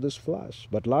standards of this flesh,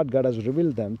 but Lord God has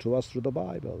revealed them to us through the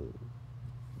Bible.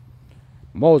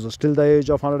 Moses, till the age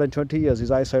of 120 years,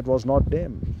 his eyesight was not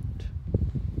dimmed.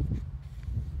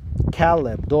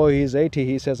 Caleb, though he is 80,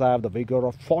 he says, I have the vigor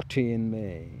of 40 in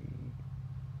me.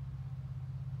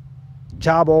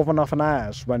 Job, often of an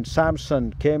ass, when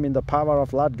Samson came in the power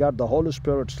of Lord God, the Holy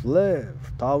Spirit slew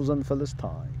 1,000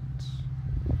 Philistines.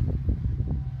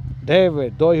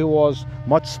 David, though he was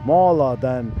much smaller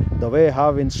than the way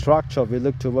how in structure we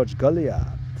look towards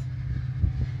Goliath,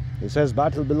 he says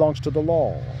battle belongs to the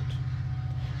Lord.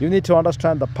 You need to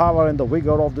understand the power and the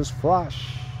vigor of this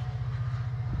flesh.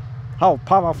 How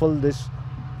powerful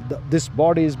this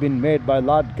body has been made by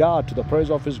Lord God to the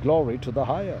praise of his glory to the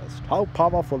highest. How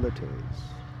powerful it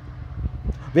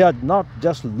is. We are not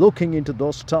just looking into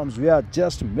those terms, we are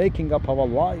just making up our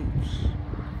lives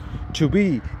to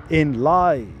be in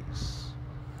lies.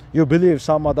 You believe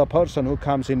some other person who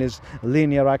comes in his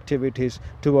linear activities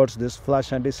towards this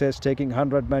flesh, and he says taking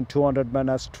 100 men, 200 men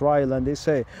as trial, and they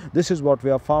say this is what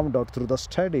we have found out through the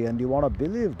study, and you want to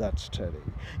believe that study.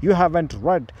 You haven't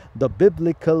read the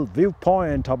biblical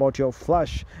viewpoint about your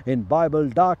flesh in Bible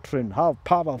doctrine. How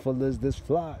powerful is this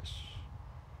flesh?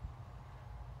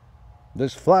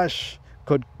 This flesh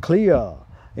could clear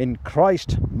in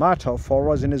Christ matter for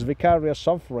us in his vicarious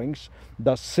sufferings,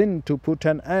 the sin to put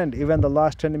an end, even the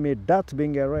last enemy, death,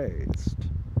 being erased.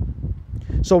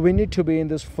 So we need to be in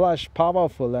this flesh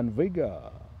powerful and vigor.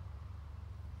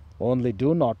 Only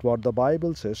do not what the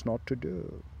Bible says not to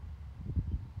do.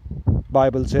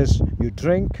 Bible says you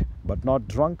drink, but not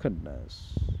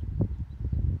drunkenness.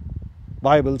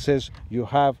 Bible says you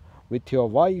have with your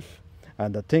wife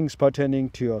and the things pertaining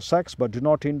to your sex, but do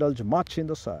not indulge much in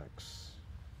the sex.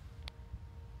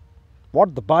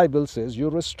 What the Bible says you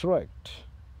restrict,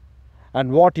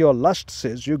 and what your lust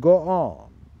says you go on.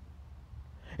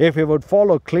 If we would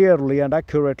follow clearly and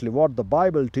accurately what the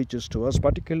Bible teaches to us,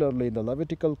 particularly in the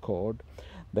Levitical code,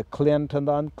 the cleansed and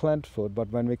the uncleansed food, but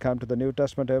when we come to the New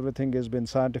Testament, everything has been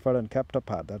sanctified and kept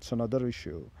apart. That's another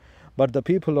issue. But the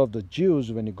people of the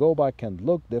Jews, when you go back and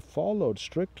look, they followed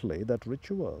strictly that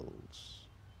rituals.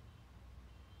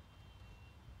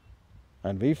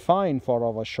 And we find, for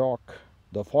our shock,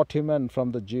 the 40 men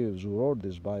from the Jews who wrote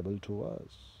this Bible to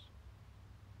us.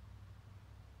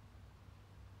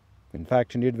 In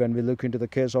fact, indeed, when we look into the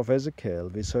case of Ezekiel,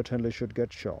 we certainly should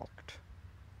get shocked.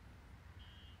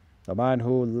 A man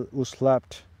who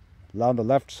slept on the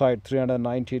left side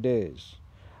 390 days,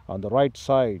 on the right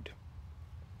side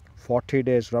 40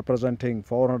 days, representing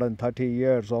 430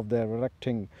 years of their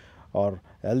erecting or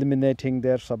eliminating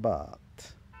their Sabbath.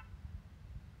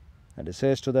 And he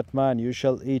says to that man, you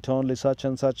shall eat only such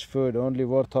and such food, only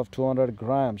worth of 200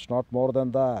 grams, not more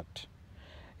than that.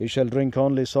 You shall drink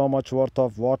only so much worth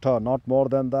of water, not more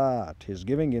than that. He's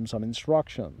giving him some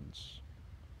instructions.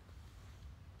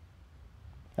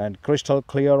 And crystal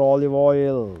clear olive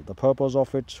oil, the purpose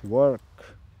of its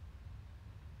work.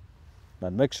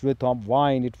 And mixed with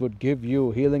wine, it would give you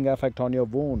healing effect on your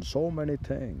wounds, so many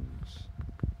things.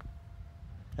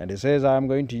 And he says, I am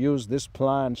going to use these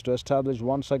plants to establish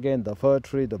once again the fir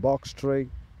tree, the box tree,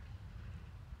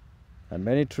 and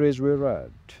many trees we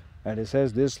read. And he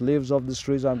says, these leaves of these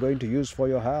trees I am going to use for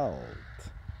your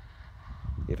health,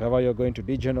 if ever you are going to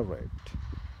degenerate.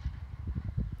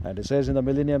 And he says, in the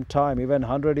millennium time, even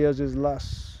 100 years is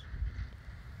less.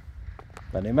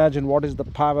 And imagine what is the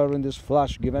power in this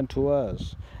flesh given to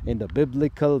us in the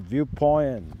biblical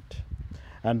viewpoint.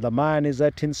 And the man is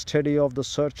at in study of the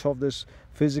search of this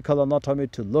physical anatomy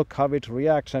to look how it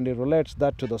reacts, and he relates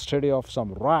that to the study of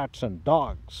some rats and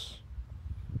dogs.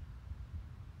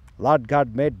 Lord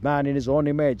God made man in his own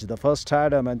image, the first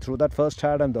Adam, and through that first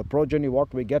Adam, the progeny,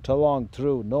 what we get along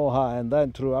through Noah and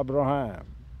then through Abraham,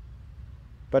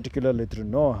 particularly through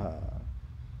Noah,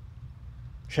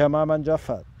 Shem, Ham, and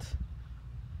Japheth.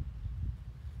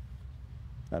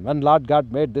 And when Lord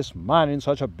God made this man in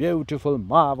such a beautiful,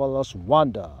 marvelous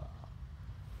wonder,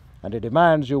 and he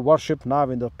demands you worship now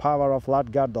in the power of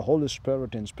Lord God, the Holy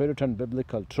Spirit, in spirit and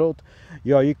biblical truth,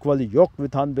 you are equally yoked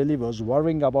with unbelievers,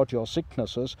 worrying about your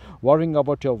sicknesses, worrying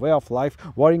about your way of life,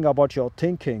 worrying about your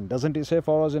thinking. Doesn't he say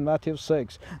for us in Matthew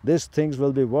 6, these things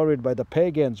will be worried by the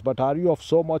pagans, but are you of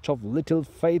so much of little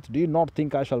faith? Do you not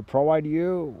think I shall provide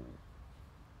you?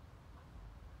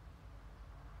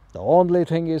 The only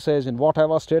thing he says, in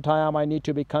whatever state I am, I need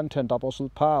to be content, Apostle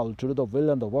Paul, to do the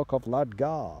will and the work of Lord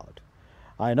God.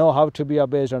 I know how to be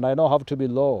abased, and I know how to be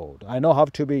lowered. I know how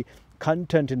to be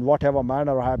content in whatever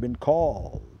manner I have been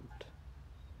called.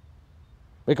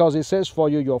 Because he says for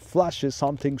you, your flesh is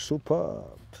something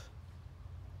superb.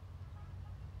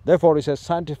 Therefore he says,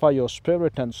 sanctify your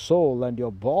spirit and soul and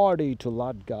your body to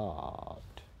Lord God.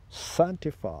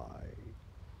 Sanctify.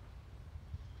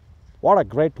 What a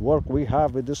great work we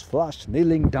have with this flesh,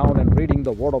 kneeling down and reading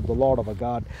the word of the Lord our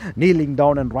God, kneeling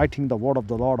down and writing the word of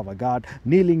the Lord our God,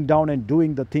 kneeling down and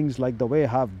doing the things like the way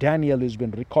how Daniel has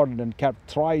been recorded and kept.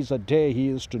 Thrice a day he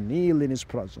used to kneel in his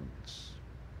presence.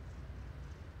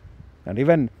 And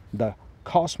even the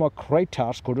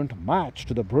cosmocrators couldn't match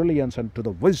to the brilliance and to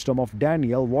the wisdom of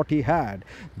Daniel what he had,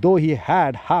 though he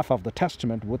had half of the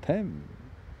Testament with him.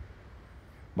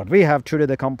 But we have today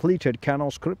the completed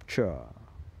canon scripture.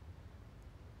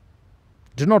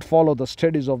 Do not follow the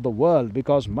studies of the world,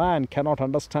 because man cannot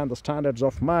understand the standards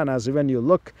of man. As even you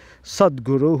look,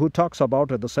 Sadhguru, who talks about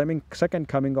the second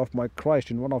coming of my Christ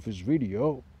in one of his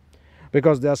videos,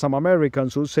 because there are some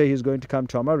Americans who say he's going to come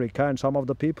to America, and some of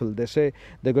the people, they say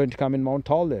they're going to come in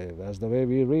Mount Olive, as the way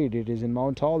we read it is in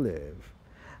Mount Olive.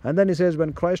 And then he says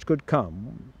when Christ could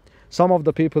come, some of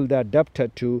the people, they are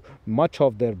debted to much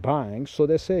of their banks, so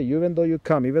they say, even though you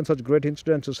come, even such great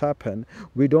incidences happen,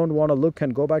 we don't want to look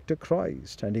and go back to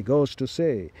Christ. And he goes to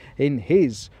say, in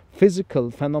his physical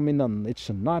phenomenon, it's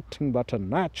nothing but a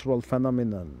natural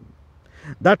phenomenon.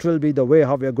 That will be the way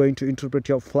how we are going to interpret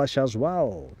your flesh as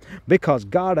well. Because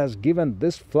God has given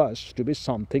this flesh to be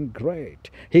something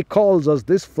great. He calls us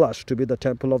this flesh to be the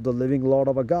temple of the living Lord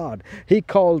our God. He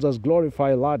calls us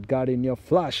glorify Lord God in your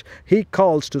flesh. He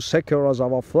calls to secure us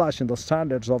our flesh in the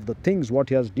standards of the things what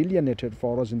He has delineated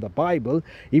for us in the Bible,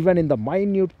 even in the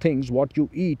minute things what you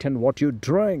eat and what you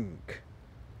drink.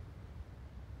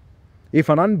 If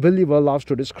an unbeliever loves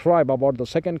to describe about the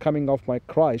second coming of my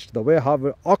Christ, the way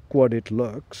how awkward it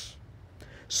looks,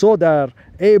 so they're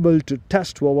able to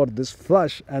test over this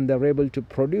flesh and they're able to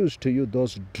produce to you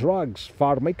those drugs,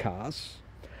 pharmacas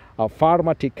or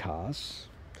pharmaticas,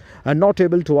 and not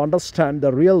able to understand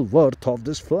the real worth of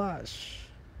this flesh.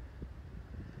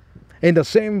 In the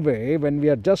same way, when we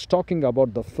are just talking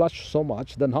about the flesh so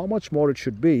much, then how much more it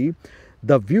should be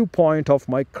the viewpoint of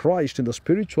my Christ in the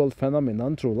spiritual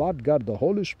phenomenon through Lord God the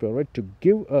Holy Spirit to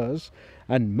give us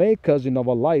and make us in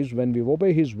our lives, when we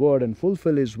obey His word and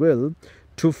fulfill His will,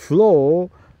 to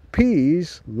flow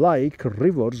peace like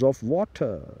rivers of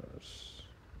waters.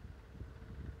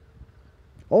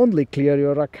 Only clear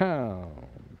your account.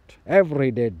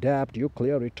 Everyday debt, you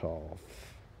clear it off.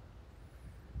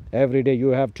 Every day you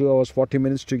have 2 hours 40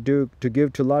 minutes to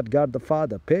give to Lord God the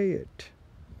Father. Pay it.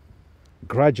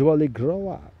 Gradually grow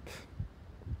up.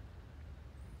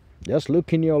 Just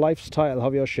look in your lifestyle,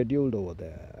 how you're scheduled over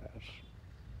there.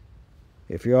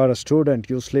 If you are a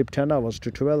student, you sleep 10 hours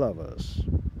to 12 hours.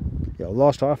 You have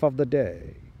lost half of the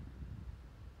day.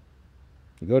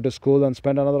 You go to school and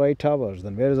spend another 8 hours.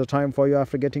 Then where is the time for you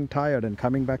after getting tired and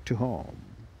coming back to home?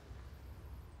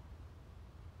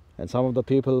 And some of the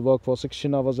people work for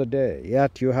 16 hours a day.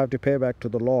 Yet you have to pay back to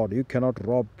the Lord. You cannot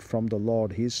rob from the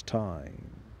Lord His time.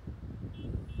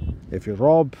 If you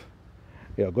rob,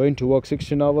 you are going to work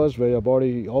 16 hours where your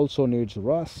body also needs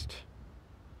rest.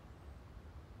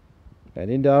 And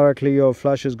indirectly your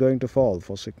flesh is going to fall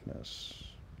for sickness.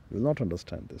 You will not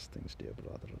understand these things, dear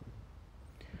brethren.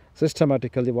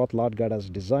 Systematically what Lord God has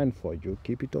designed for you,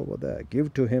 keep it over there.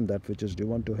 Give to Him that which is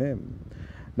due unto Him.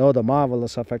 Know the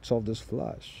marvelous effects of this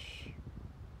flesh.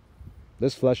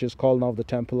 This flesh is called now the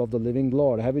temple of the living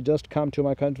Lord. Have you just come to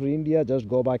my country, India? Just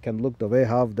go back and look the way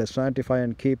how they sanctify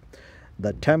and keep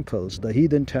the temples, the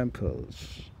heathen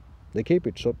temples. They keep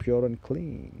it so pure and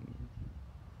clean.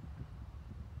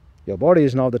 Your body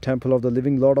is now the temple of the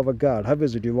living Lord our God. How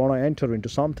is it you want to enter into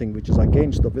something which is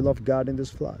against the will of God in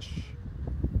this flesh?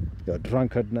 Your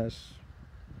drunkardness,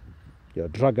 your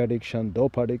drug addiction,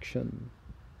 dope addiction,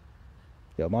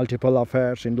 your multiple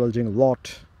affairs, indulging a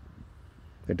lot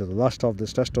into the lust of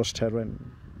this testosterone,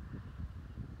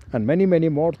 and many, many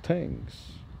more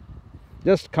things.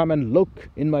 Just come and look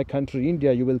in my country,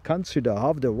 India. You will consider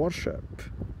how they worship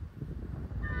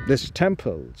these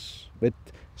temples with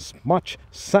much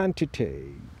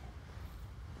sanctity.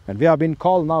 And we have been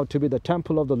called now to be the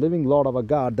temple of the living Lord our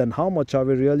God. Then how much are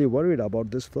we really worried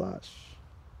about this flesh?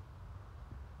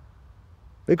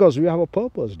 Because we have a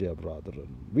purpose, dear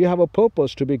brethren. We have a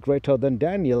purpose to be greater than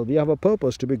Daniel. We have a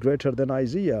purpose to be greater than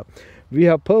Isaiah. We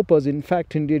have purpose. In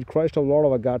fact, indeed, Christ our Lord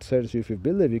our God says, if you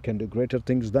believe, you can do greater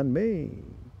things than me.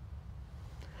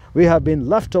 We have been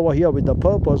left over here with the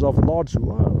purpose of Lord's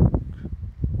work.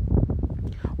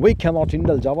 We cannot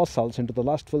indulge ourselves into the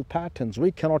lustful patterns.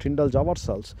 We cannot indulge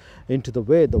ourselves into the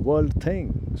way the world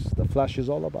thinks the flesh is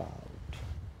all about.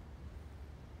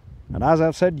 And as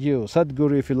I've said you,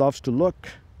 Sadhguru, if he loves to look,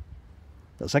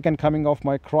 the second coming of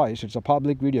my Christ, it's a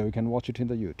public video, you can watch it in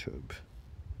the YouTube.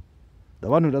 The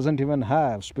one who doesn't even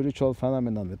have spiritual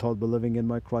phenomenon without believing in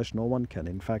my Christ, no one can.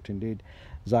 In fact, indeed,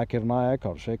 Zakir Naik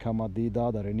or Sheikh Ahmad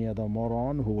Deedat or any other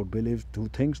moron who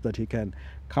thinks that he can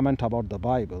comment about the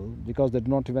Bible, because they do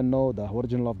not even know the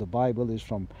original of the Bible is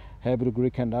from Hebrew,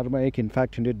 Greek and Aramaic. In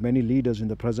fact, indeed, many leaders in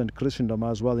the present Christendom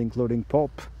as well, including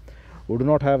Pope, who do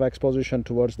not have exposition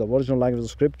towards the original language of the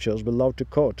scriptures, will love to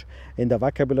quote in the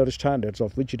vocabulary standards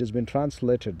of which it has been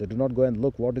translated. They do not go and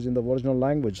look what is in the original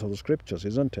language of the scriptures,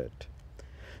 isn't it?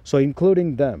 So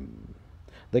including them,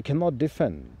 they cannot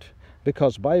defend,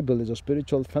 because Bible is a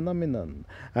spiritual phenomenon.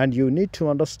 And you need to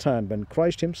understand, when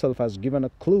Christ himself has given a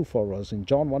clue for us in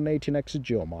John 1:18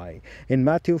 exegeomai, in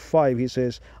Matthew 5 he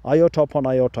says iota upon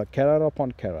iota, carrera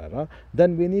upon carrera,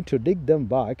 then we need to dig them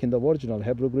back in the original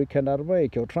Hebrew, Greek and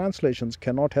Aramaic. Your translations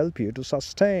cannot help you to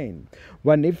sustain.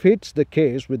 When if it's the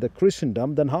case with the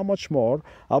Christendom, then how much more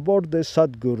about the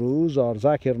Sadgurus or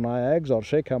Zakir Naiks or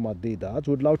Sheikh Ahmad Deedat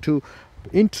would love to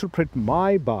interpret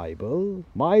my Bible,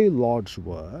 my Lord's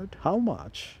word? How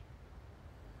much?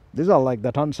 These are like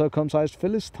that uncircumcised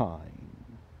Philistine.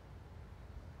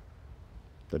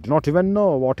 They do not even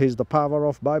know what is the power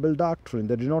of Bible doctrine.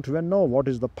 They do not even know what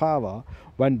is the power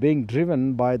when being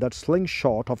driven by that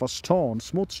slingshot of a stone,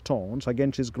 smooth stones,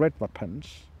 against his great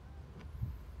weapons,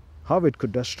 how it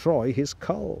could destroy his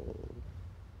skull.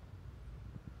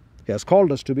 He has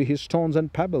called us to be his stones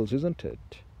and pebbles, isn't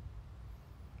it?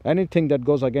 Anything that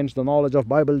goes against the knowledge of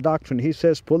Bible doctrine, he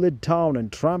says, pull it down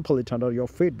and trample it under your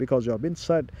feet, because you have been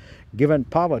given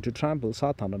power to trample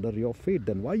Satan under your feet.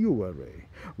 Then why you worry?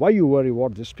 Why you worry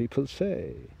what these people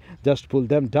say? Just pull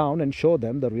them down and show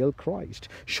them the real Christ.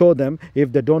 Show them,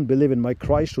 if they don't believe in my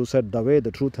Christ who said the way,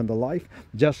 the truth and the life,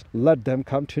 just let them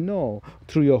come to know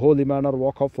through your holy manner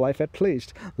walk of life at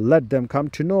least. Let them come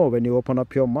to know when you open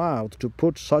up your mouth to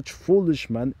put such foolish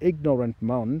men, ignorant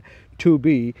men, to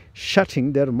be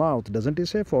shutting their mouth. Doesn't he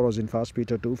say for us in 1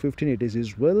 Peter 2:15, it is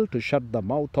his will to shut the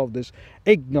mouth of this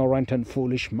ignorant and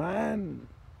foolish man?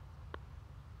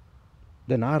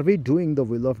 Then are we doing the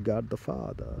will of God the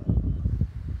Father?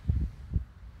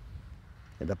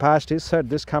 In the past he said,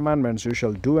 these commandments you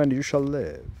shall do and you shall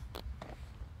live.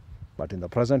 But in the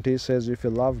present he says, if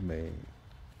you love me,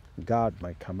 guard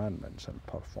my commandments and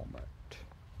perform it.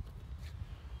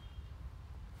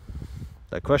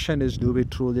 The question is, do we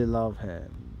truly love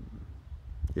him?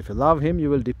 If you love him, you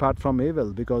will depart from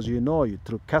evil, because you know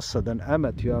through Kesed and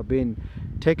Emet you have been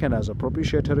taken as a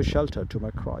propitiatory shelter to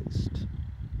my Christ.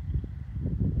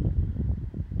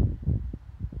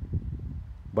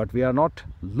 But we are not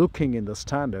looking in the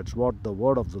standards what the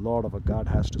word of the Lord of our God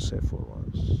has to say for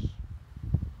us.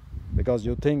 Because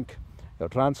you think your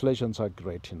translations are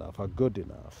great enough, are good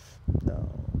enough. No.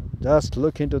 Just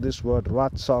look into this word,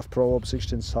 words of Proverbs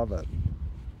 16:7.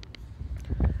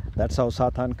 That's how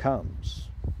Satan comes.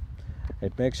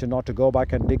 It makes you not to go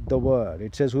back and dig the word.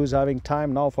 It says, who is having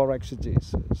time now for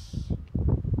exegesis?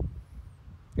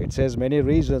 It says many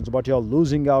reasons, but you're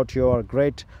losing out your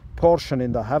great portion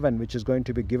in the heaven, which is going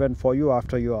to be given for you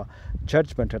after your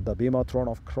judgment at the bema throne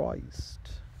of Christ.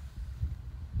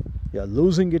 You're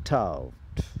losing it out.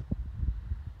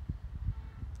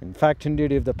 In fact,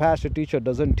 indeed, if the pastor teacher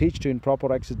doesn't teach you in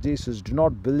proper exegesis, do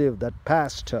not believe that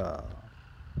pastor.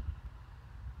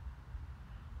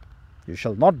 You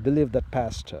shall not believe that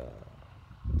pastor.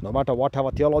 No matter whatever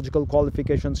theological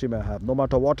qualifications you may have, no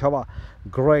matter whatever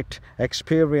great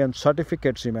experience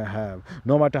certificates you may have,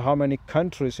 no matter how many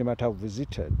countries you might have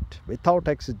visited, without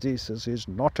exegesis he is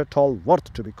not at all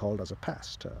worth to be called as a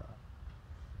pastor.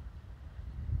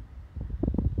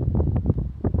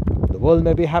 The world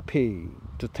may be happy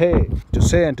to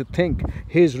say and to think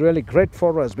he is really great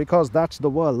for us, because that's the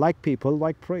world, like people,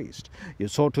 like priests. You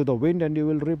sow to the wind and you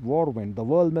will reap whirlwind. The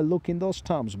world may look in those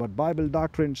terms, but Bible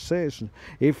doctrine says,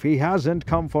 if he hasn't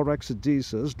come for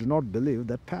exegesis, do not believe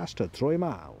that pastor. Throw him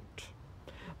out,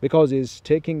 because he is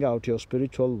taking out your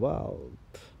spiritual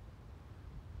wealth.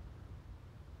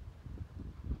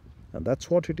 And that's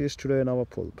what it is today in our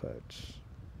pulpits.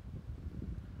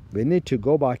 We need to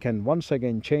go back and once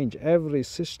again change every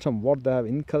system what they have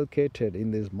inculcated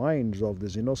in these minds of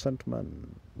these innocent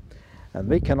men. And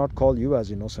we cannot call you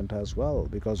as innocent as well,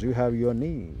 because you have your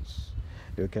needs.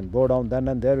 You can go down then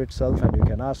and there itself, and you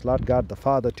can ask Lord God the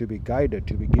Father to be guided,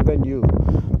 to be given you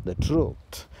the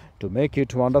truth, to make you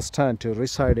to understand, to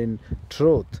reside in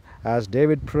truth, as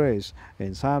David prays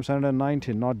in Psalm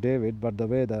 119, not David, but the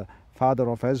way the father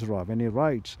of Ezra, when he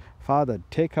writes, Father,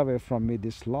 take away from me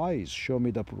these lies, show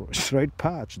me the straight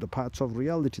paths, the paths of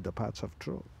reality, the paths of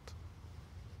truth.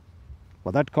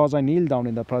 For that cause I kneel down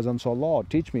in the presence of Lord.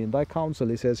 Teach me in thy counsel,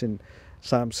 he says in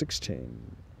Psalm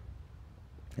 16.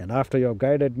 And after you have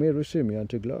guided me, receive me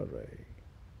unto glory.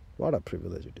 What a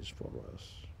privilege it is for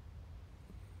us.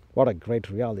 What a great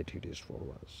reality it is for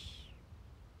us.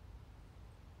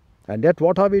 And yet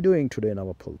what are we doing today in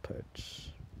our pulpits?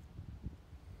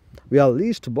 We are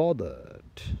least bothered.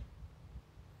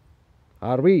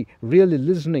 Are we really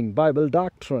listening Bible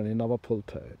doctrine in our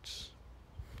pulpits?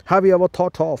 Have you ever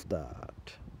thought of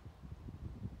that?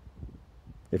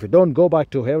 If you don't go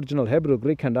back to original Hebrew,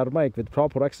 Greek and Aramaic with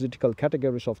proper exegetical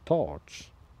categories of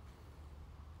thoughts,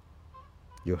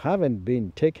 you haven't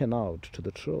been taken out to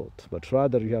the truth, but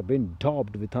rather you have been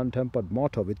daubed with untempered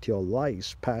mortar with your lying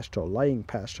pastor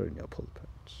in your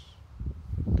pulpits,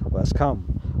 who has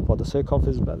come for the sake of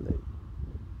his belly,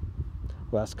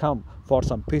 who has come for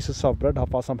some pieces of bread or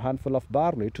for some handful of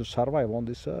barley to survive on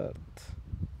this earth.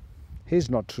 He is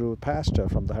not true pastor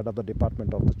from the head of the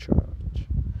department of the church.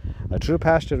 A true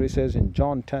pastor, he says in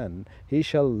John 10, he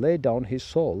shall lay down his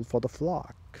soul for the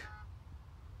flock.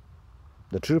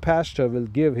 The true pastor will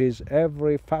give his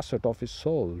every facet of his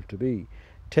soul to be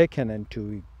taken and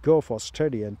to go for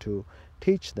study and to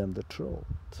teach them the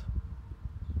truth.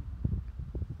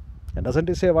 And doesn't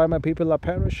he say, why my people are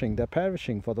perishing? They're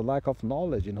perishing for the lack of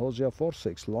knowledge in Hosea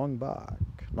 4:6, long back.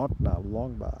 Not now,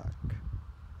 long back.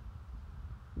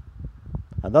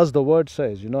 And thus the word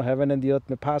says, heaven and the earth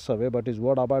may pass away, but his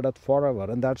word abideth forever.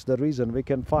 And that's the reason we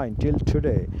can find till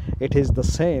today it is the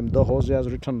same. The Hosea has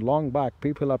written long back.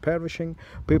 People are perishing,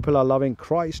 people are loving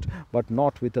Christ, but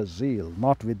not with a zeal,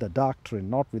 not with the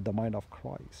doctrine, not with the mind of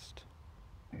Christ.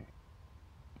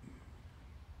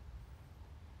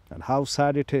 And how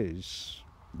sad it is,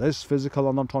 this physical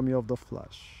anatomy of the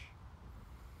flesh.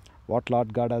 What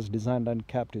Lord God has designed and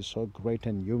kept is so great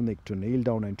and unique, to kneel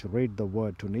down and to read the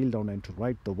word, to kneel down and to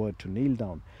write the word, to kneel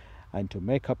down and to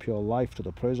make up your life to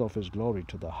the praise of his glory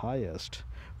to the highest,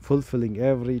 fulfilling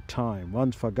every time,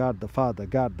 once for God the Father,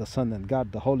 God the Son, and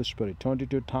God the Holy Spirit,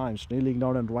 22 times, kneeling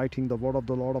down and writing the word of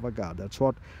the Lord our God. That's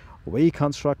what we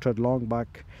constructed long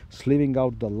back, leaving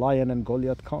out the lion and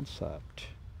Goliath concept,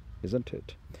 isn't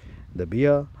it? The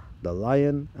bear, the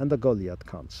lion, and the Goliath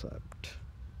concept.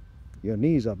 Your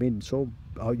knees have been so,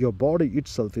 your body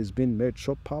itself is been made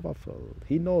so powerful.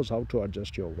 He knows how to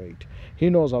adjust your weight.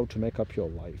 He knows how to make up your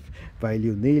life while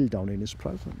you kneel down in his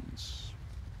presence.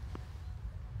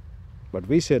 But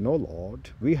we say, no, Lord,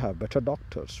 we have better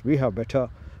doctors. We have better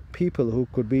people who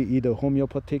could be either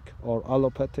homeopathic or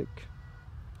allopathic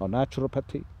or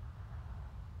naturopathy,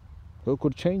 who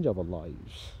could change our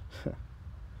lives.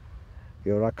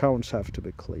 Your accounts have to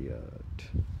be cleared.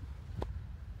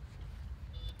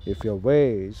 If your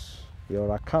ways,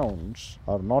 your accounts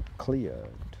are not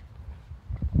cleared,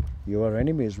 your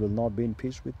enemies will not be in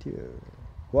peace with you.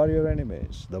 Who are your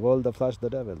enemies? The world, the flesh, the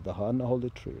devil, the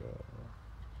unholy trio.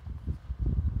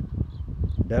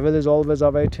 Devil is always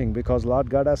awaiting, because Lord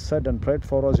God has said and prayed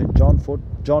for us in John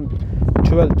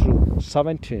 12 through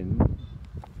 17.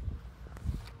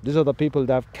 These are the people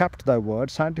that have kept thy word,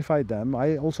 sanctify them.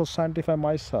 I also sanctify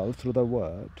myself through the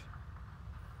word.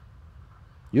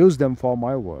 Use them for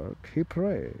my work. He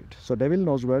prayed. So devil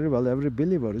knows very well every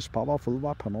believer is powerful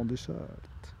weapon on this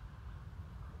earth.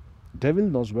 Devil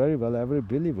knows very well every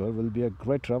believer will be a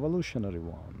great revolutionary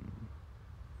one.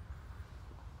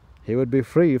 He would be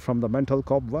free from the mental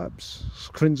cobwebs,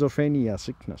 schizophrenia,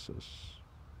 sicknesses.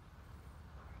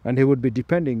 And he would be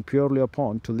depending purely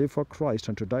upon to live for Christ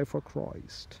and to die for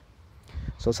Christ.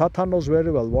 So Satan knows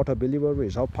very well what a believer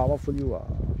is, how powerful you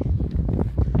are.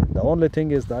 The only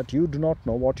thing is that you do not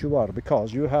know what you are,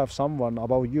 because you have someone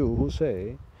above you who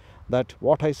say that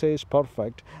what I say is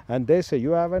perfect, and they say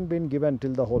you haven't been given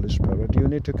till the Holy Spirit. You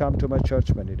need to come to my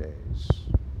church many days.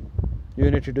 You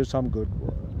need to do some good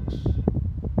works.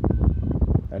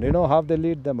 And you know how they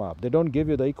lead them up. They don't give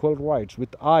you the equal rights.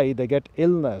 With I, they get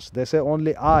illness. They say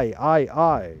only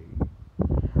I.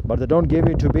 But they don't give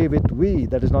you to be with we.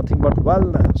 That is nothing but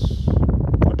wellness.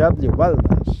 Or W,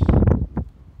 wellness.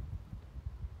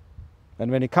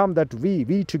 And when you come that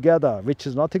we together, which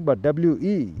is nothing but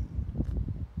WE.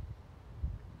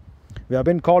 We have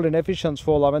been called in Ephesians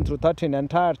 4:11 through 13,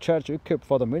 entire church equipped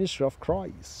for the ministry of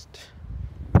Christ.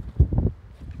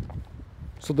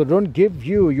 So they don't give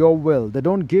you your will. They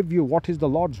don't give you what is the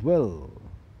Lord's will.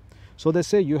 So they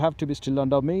say you have to be still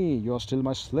under me. You are still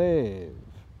my slave.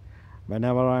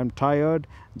 Whenever I am tired,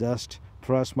 just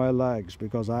press my legs,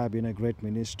 because I have been a great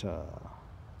minister.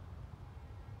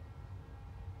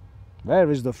 Where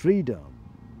is the freedom?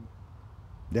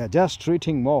 They are just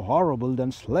treating more horrible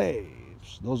than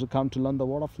slaves, those who come to learn the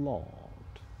word of Lord.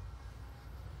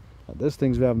 And these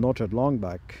things we have noted long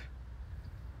back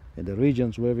in the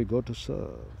regions where we go to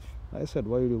serve. I said,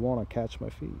 why do you want to catch my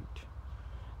feet?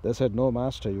 They said, no,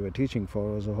 Master, you were teaching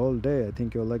for us a whole day. I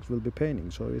think your legs will be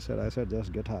paining. So I said,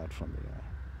 just get out from here.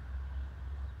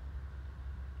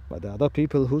 But the other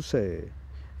people who say,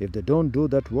 if they don't do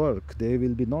that work, they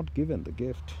will be not given the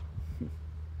gift.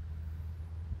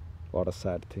 What a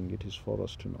sad thing it is for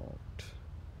us to note.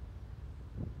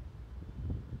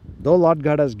 Though Lord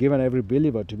God has given every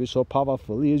believer to be so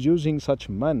powerful, He is using such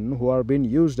men who are being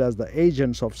used as the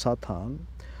agents of Satan,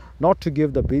 not to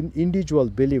give the individual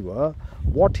believer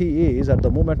what he is at the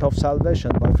moment of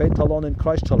salvation by faith alone in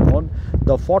Christ alone,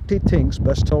 the 40 things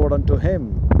bestowed unto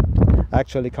him.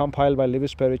 Actually compiled by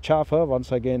Lewis Perry Chafer,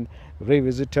 once again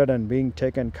revisited and being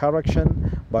taken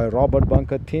correction by Robert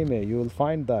Bunker Thieme. You will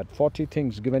find that 40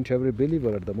 things given to every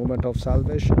believer at the moment of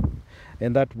salvation.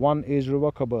 And that one is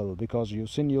revocable, because you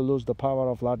sin, you lose the power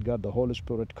of Lord God, the Holy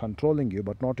Spirit controlling you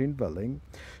but not indwelling.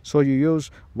 So you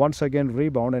use once again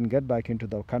rebound and get back into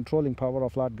the controlling power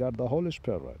of Lord God, the Holy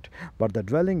Spirit. But the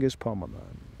dwelling is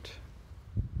permanent.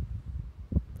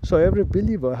 So every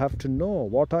believer have to know,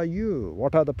 what are you?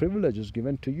 What are the privileges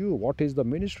given to you? What is the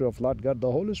ministry of Lord God,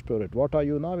 the Holy Spirit? What are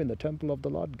you now in the temple of the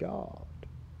Lord God?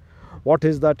 What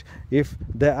is that? If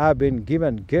they have been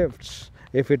given gifts,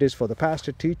 if it is for the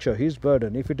pastor teacher, his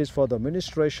burden, if it is for the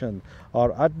ministration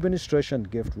or administration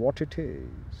gift, what it is.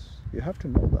 You have to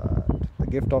know that. The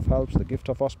gift of helps, the gift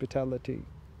of hospitality,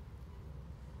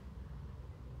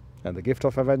 and the gift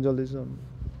of evangelism.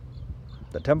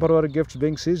 The temporary gifts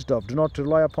being seized of, do not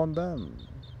rely upon them,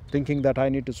 thinking that I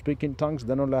need to speak in tongues,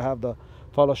 then only I have the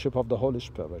fellowship of the Holy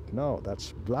Spirit. No,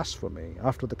 that's blasphemy.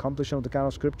 After the completion of the canon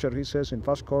of Scripture, he says in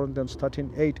 1 Corinthians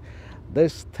 13:8,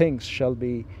 these things shall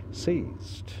be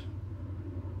ceased.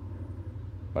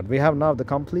 But we have now the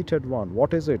completed one.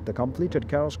 What is it? The completed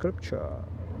canon of Scripture.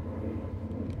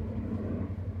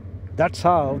 That's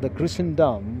how the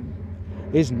Christendom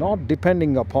is not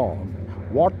depending upon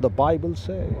what the Bible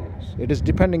says. It is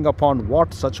depending upon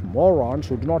what such morons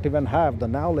who do not even have the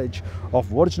knowledge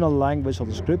of original language of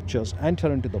the Scriptures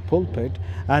enter into the pulpit,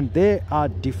 and they are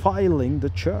defiling the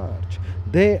church.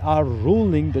 They are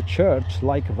ruling the church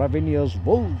like ravenous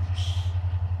wolves.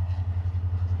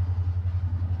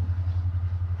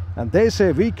 And they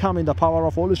say, we come in the power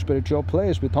of Holy Spirit to your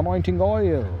place with anointing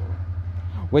oil,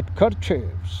 with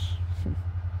kerchiefs.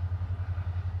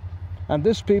 And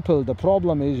these people, the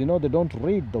problem is, they don't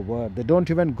read the word. They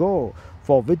don't even go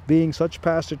for with being such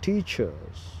pastor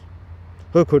teachers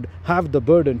who could have the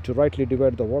burden to rightly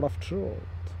divide the word of truth.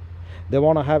 They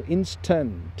want to have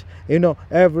instant,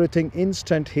 everything,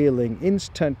 instant healing,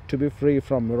 instant to be free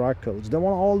from miracles. They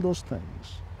want all those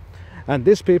things. And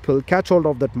these people catch hold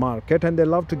of that market, and they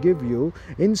love to give you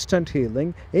instant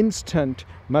healing, instant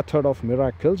method of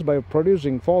miracles by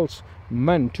producing false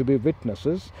men to be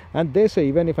witnesses. And they say,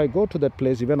 even if I go to that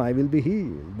place, even I will be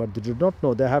healed. But they do not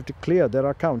know they have to clear their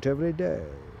account every day.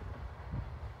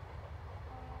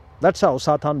 That's how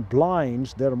Satan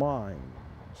blinds their minds.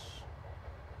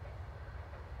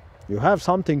 You have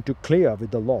something to clear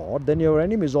with the Lord, then your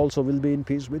enemies also will be in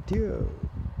peace with you.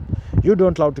 You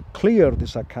don't allow to clear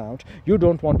this account. You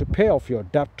don't want to pay off your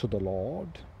debt to the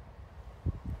Lord.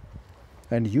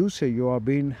 And you say you are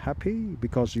being happy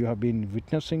because you have been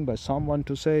witnessing by someone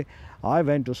to say, I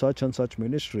went to such and such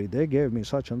ministry. They gave me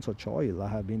such and such oil. I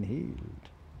have been healed.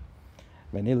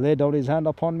 When he laid down his hand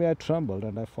upon me, I trembled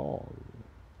and I fall.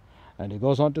 And he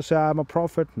goes on to say, I am a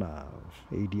prophet now.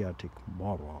 Idiotic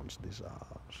morons these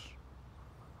are.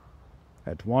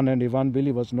 At one end, if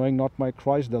unbelievers, knowing not my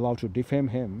Christ, they allow to defame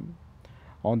him.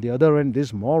 On the other end,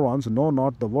 these morons know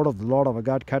not the word of the Lord our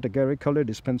God categorically,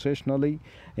 dispensationally.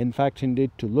 In fact,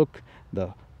 indeed, to look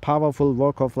the powerful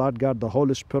work of Lord God, the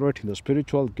Holy Spirit, in the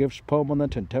spiritual gifts,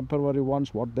 permanent and temporary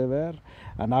ones, what they were,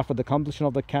 and after the completion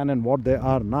of the canon, what they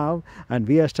are now. And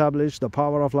we establish the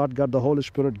power of Lord God, the Holy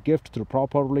Spirit gift through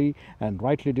properly and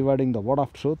rightly dividing the word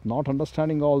of truth, not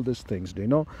understanding all these things. Do you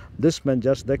know? These men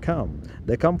they come.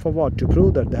 They come for what? To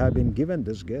prove that they have been given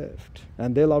this gift.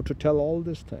 And they love to tell all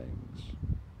these things.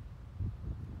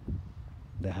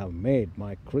 They have made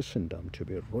my Christendom to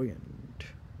be ruined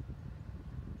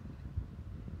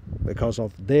because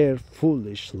of their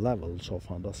foolish levels of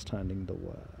understanding the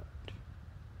word.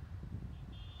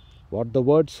 What the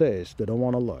word says, they don't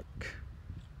want to look.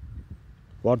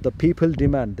 What the people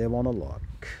demand, they want to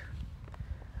look.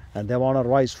 And they want to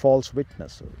rise false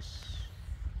witnesses.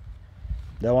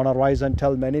 They want to rise and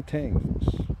tell many things,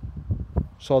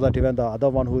 so that even the other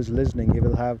one who is listening, he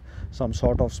will have some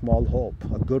sort of small hope.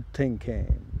 A good thing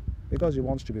came. Because he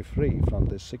wants to be free from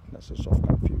these sicknesses of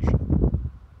confusion.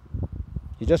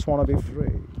 He just want to be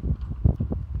free.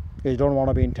 He don't want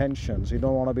to be in tensions. He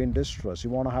don't want to be in distress. He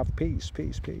want to have peace,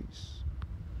 peace, peace.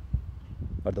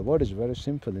 But the word is very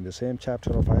simple in the same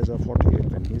chapter of Isaiah 48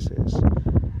 when he says,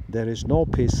 there is no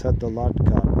peace, said the Lord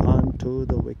God, unto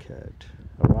the wicked,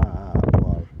 who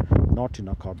are not in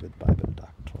accord with Bible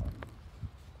doctrine.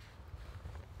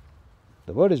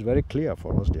 The word is very clear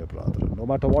for us, dear brethren, no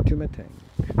matter what you may think.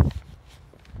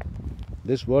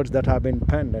 These words that have been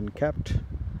penned and kept,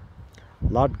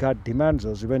 Lord God demands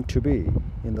us even to be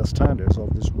in the standards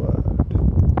of this word.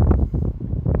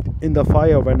 In the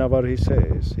fire, whenever he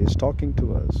says, he's talking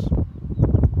to us.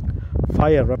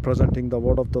 Fire representing the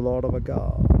word of the Lord our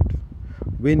God.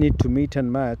 We need to meet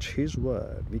and match his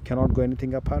word. We cannot go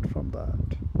anything apart from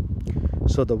that.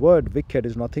 So the word wicked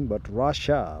is nothing but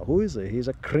Rasha. Who is he? He's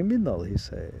a criminal, he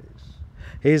says.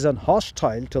 He is an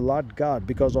hostile to Lord God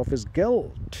because of his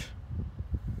guilt.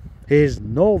 He is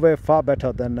nowhere far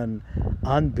better than an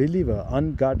unbeliever,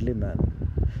 ungodly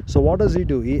man. So what does he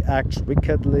do? He acts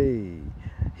wickedly.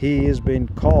 He is being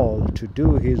called to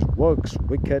do his works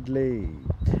wickedly.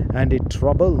 And it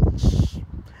troubles.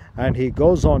 And he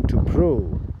goes on to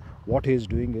prove what he is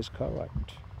doing is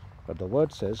correct. But the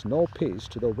word says, no peace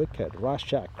to the wicked,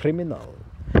 Rasha, criminal.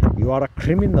 You are a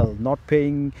criminal not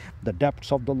paying the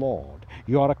debts of the Lord.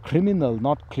 You are a criminal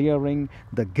not clearing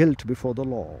the guilt before the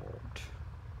Lord.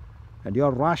 And you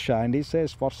are Russia, and he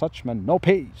says, for such men, no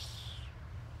peace.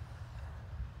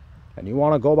 And you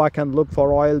want to go back and look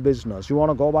for oil business. You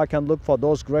want to go back and look for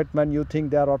those great men you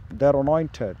think they're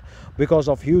anointed. Because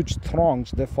of huge throngs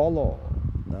they follow.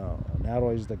 No, narrow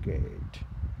is the gate.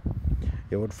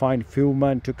 You would find few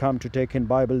men to come to take in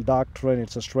Bible doctrine.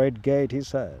 It's a straight gate, he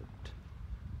said.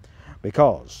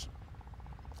 Because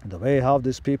the way how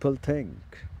these people think,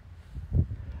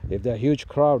 if they're a huge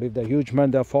crowd, if they're huge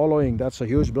men they're following, that's a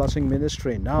huge blessing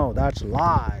ministry. No, that's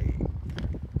lie.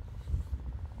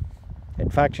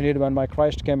 In fact, indeed, when my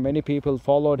Christ came, many people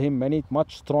followed him,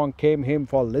 much throng came him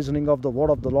for listening of the word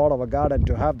of the Lord our God and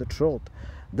to have the truth.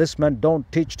 These men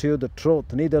don't teach to you the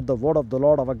truth, neither the word of the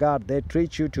Lord our God. They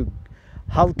teach you to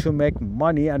how to make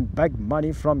money and beg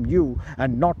money from you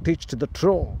and not teach to the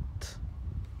truth.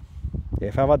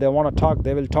 If ever they want to talk,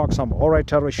 they will talk some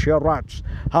oratory charades.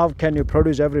 How can you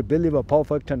produce every believer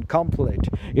perfect and complete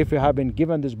if you have been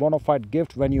given this bona fide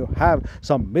gift when you have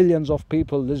some millions of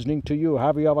people listening to you?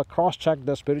 Have you ever cross-checked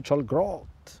their spiritual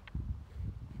growth?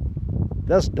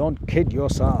 Just don't kid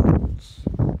yourselves.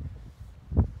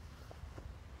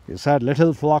 He said,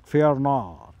 little flock, fear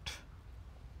not.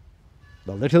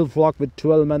 The little flock with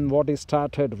 12 men, what he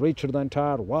started, reached the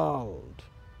entire world.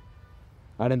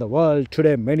 And in the world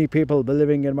today, many people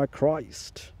believing in my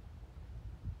Christ.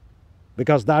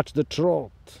 Because that's the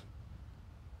truth.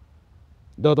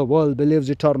 Though the world believes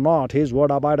it or not, his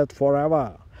word abideth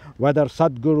forever. Whether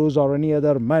Sadgurus or any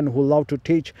other men who love to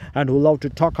teach and who love to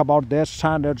talk about their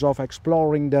standards of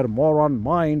exploring their moron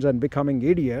minds and becoming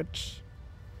idiots,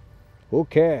 who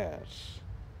cares?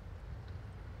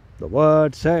 The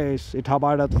word says it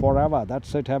abideth forever.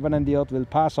 That's it. Heaven and the earth will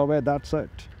pass away. That's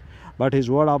it. But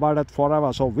his word abideth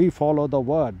forever. So we follow the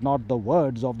word, not the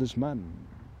words of this man.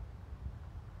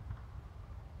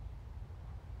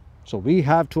 So we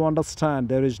have to understand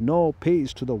there is no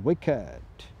peace to the wicked.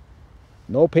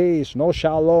 No peace, no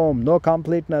shalom, no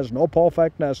completeness, no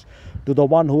perfectness to the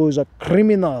one who is a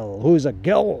criminal, who is a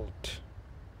guilt,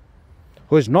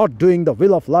 who is not doing the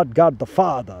will of Lord God the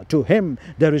Father. To him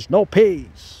there is no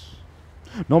peace.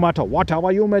 No matter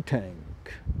whatever you may think.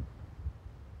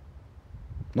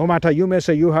 No matter you may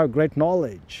say you have great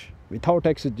knowledge. Without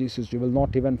exegesis you will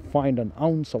not even find an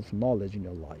ounce of knowledge in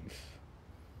your life.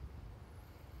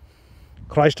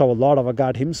 Christ our Lord our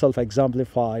God himself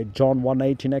exemplified John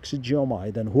 1:18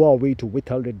 exegomai. Then who are we to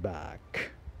withhold it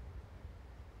back?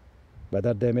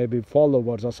 Whether they may be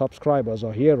followers or subscribers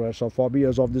or hearers or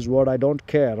forebears of this word, I don't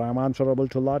care. I am answerable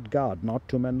to Lord God, not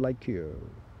to men like you.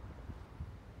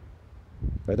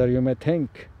 Whether you may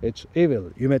think it's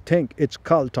evil, you may think it's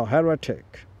cult or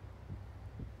heretic,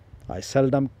 I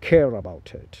seldom care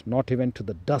about it, not even to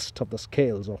the dust of the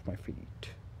scales of my feet.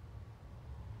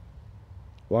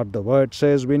 What the word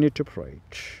says we need to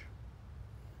preach.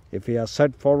 If he has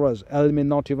said for us, me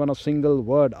not even a single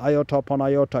word, iota upon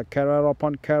iota, carrera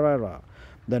upon carrera,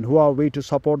 then who are we to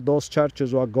support those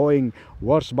churches who are going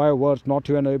verse by verse, not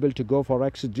even able to go for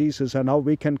exegesis, and how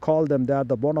we can call them they are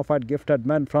the bona fide gifted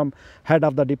men from head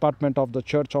of the department of the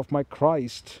Church of my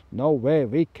Christ? No way,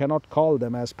 we cannot call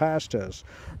them as pastors,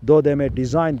 though they may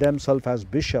design themselves as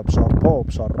bishops or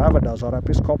popes or revedas or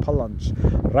episcopalians.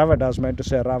 Revedas meant to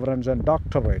say reverends and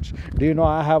doctorates. Do you know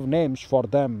I have names for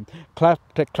them?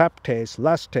 Kleptes,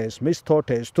 Lastes,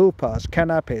 Misthotes, Tupas,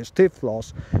 Canapes,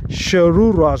 Tiflos,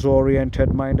 Sharuras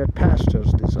oriented minded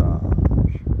pastors these are.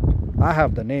 I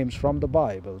have the names from the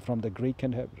Bible, from the Greek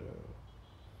and Hebrew.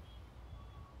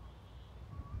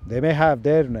 They may have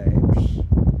their names,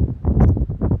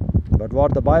 but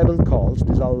what the Bible calls,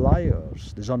 these are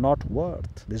liars, these are not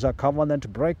worth, these are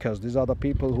covenant breakers, these are the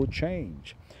people who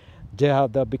change. They're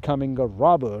becoming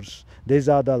robbers, these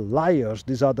are the liars,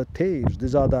 these are the thieves,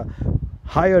 these are the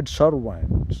hired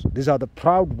servants, these are the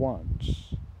proud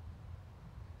ones.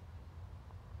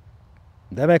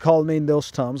 They may call me in those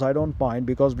terms, I don't mind,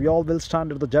 because we all will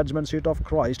stand at the judgment seat of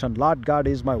Christ, and Lord God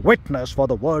is my witness for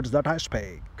the words that I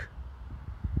speak.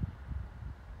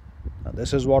 And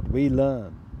this is what we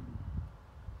learn.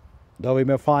 Though we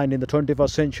may find in the 21st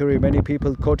century many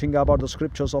people quoting about the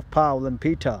scriptures of Paul and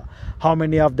Peter, how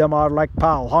many of them are like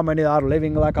Paul? How many are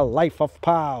living like a life of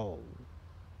Paul?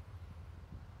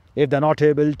 If they're not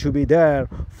able to be there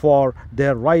for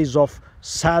their rise of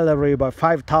salary by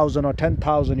 5,000 or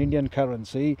 10,000 Indian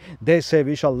currency, they say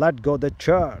we shall let go the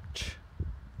church.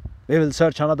 We will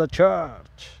search another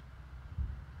church.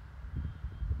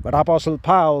 But Apostle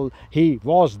Paul, he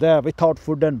was there without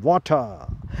food and water,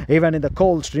 even in the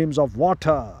cold streams of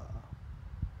water.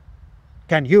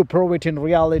 Can you prove it in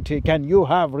reality? Can you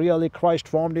have really Christ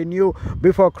formed in you?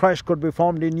 Before Christ could be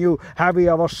formed in you, have you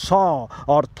ever saw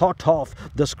or thought of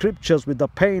the scriptures with the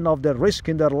pain of their risk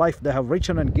in their life they have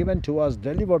written and given to us,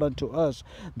 delivered unto us?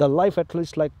 The life at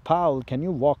least like Paul. Can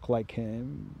you walk like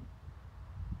him?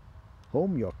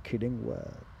 Whom you're kidding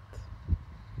with?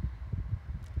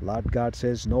 Lord God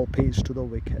says, no peace to the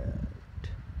wicked.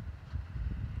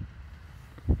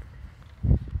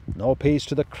 No peace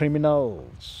to the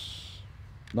criminals.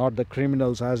 Not the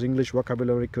criminals as English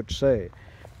vocabulary could say.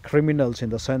 Criminals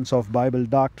in the sense of Bible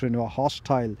doctrine who are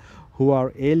hostile, who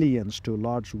are aliens to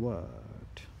Lord's word.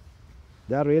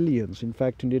 They are aliens, in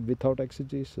fact, indeed, without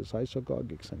exegesis,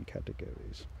 isagogics and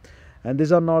categories. And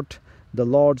these are not the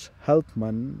Lord's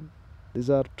helpmen. These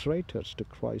are traitors to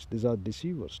Christ. These are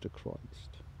deceivers to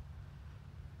Christ.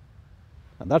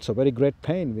 And that's a very great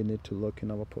pain we need to look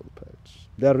in our pulpits.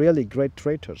 They are really great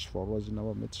traitors for us in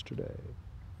our midst today.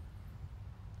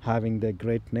 Having their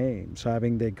great names,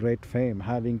 having their great fame,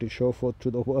 having to show forth to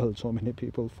the world, so many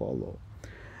people follow.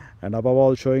 And above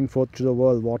all, showing forth to the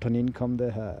world what an income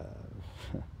they have.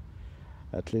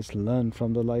 At least learn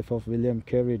from the life of William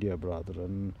Carey, dear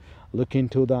brethren. Look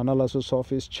into the analysis of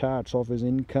his charts, of his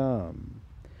income.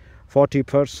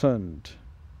 40%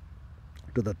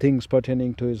 to the things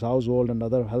pertaining to his household and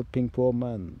other helping poor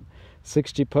men.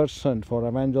 60% for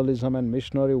evangelism and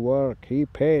missionary work. He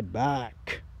paid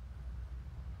back.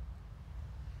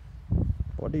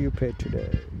 What do you pay today?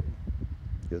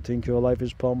 You think your life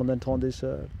is permanent on this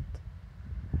earth?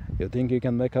 You think you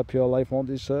can make up your life on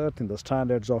this earth in the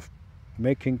standards of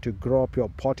making to grow up your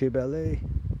potty belly?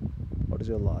 What is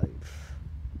your life?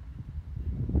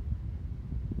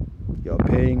 You're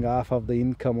paying half of the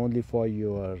income only for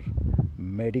your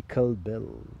medical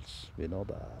bills. We know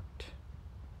that.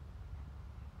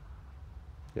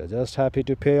 You're just happy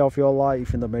to pay off your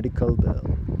life in the medical bills.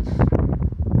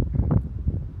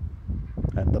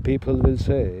 And the people will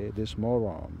say, these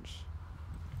morons,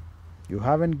 you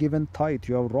haven't given tithe,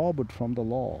 you have robbed from the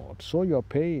Lord, so you're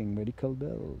paying medical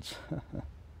bills.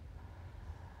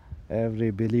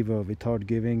 Every believer, without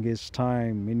giving his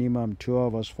time, minimum 2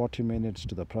 hours, 40 minutes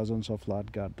to the presence of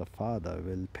Lord God the Father,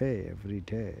 will pay every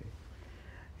day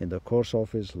in the course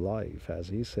of his life. As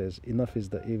he says, enough is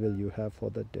the evil you have for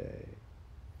the day.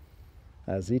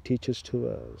 As he teaches to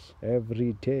us,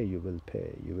 every day you will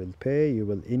pay. You will pay, you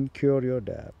will incur your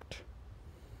debt.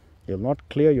 You will not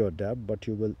clear your debt, but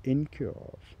you will incur.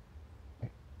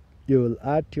 You will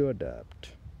add to your debt.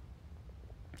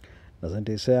 Doesn't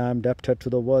he say, I am debted to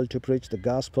the world to preach the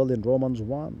gospel in Romans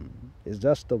 1? It's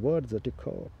just the words that he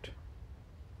quote.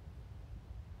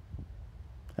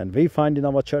 And we find in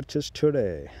our churches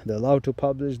today, they love to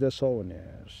publish their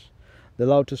souvenirs. They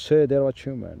love to say their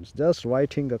achievements, just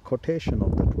writing a quotation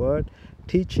of that word,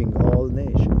 teaching all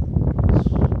nations.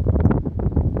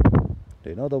 Do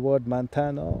you know the word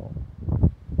mantano?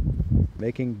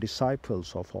 Making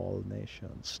disciples of all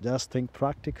nations. Just think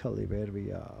practically where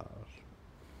we are.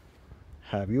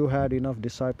 Have you had enough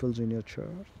disciples in your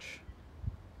church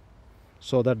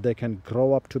so that they can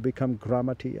grow up to become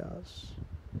grammatias?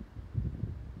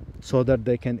 So that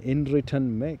they can in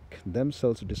return make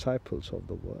themselves disciples of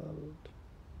the world?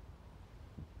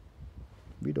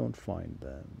 We don't find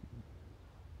them.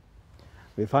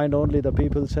 We find only the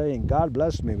people saying, God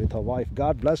blessed me with a wife,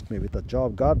 God blessed me with a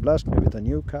job, God blessed me with a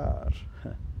new car.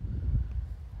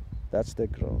 That's their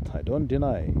growth. I don't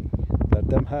deny. Let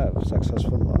them have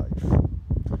successful life.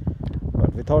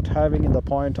 But without having in the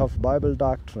point of Bible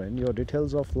doctrine, your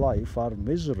details of life are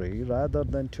misery rather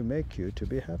than to make you to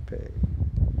be happy,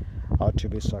 or to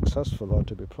be successful, or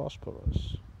to be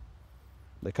prosperous.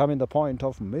 They come in the point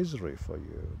of misery for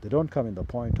you. They don't come in the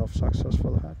point of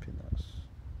successful happiness.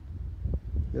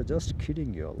 You're just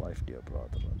kidding your life, dear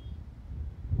brethren.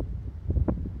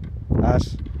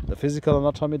 As the physical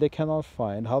anatomy they cannot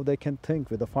find, how they can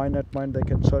think? With a finite mind they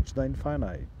can search the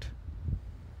infinite.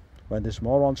 When these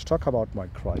morons talk about my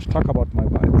Christ, talk about my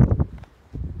Bible,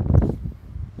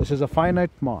 this is a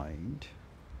finite mind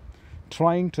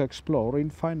trying to explore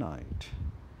infinite.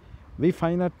 We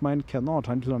finite mind cannot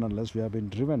until and unless we have been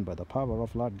driven by the power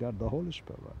of Lord God, the Holy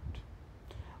Spirit.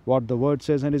 What the Word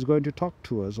says, and is going to talk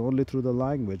to us only through the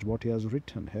language, what He has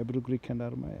written, Hebrew, Greek and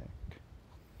Aramaic.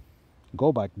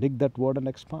 Go back, dig that word and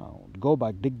expound. Go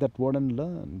back, dig that word and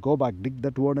learn. Go back, dig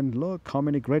that word and look how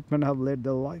many great men have laid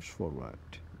their lives for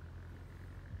it.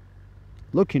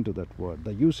 Look into that word,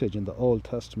 the usage in the Old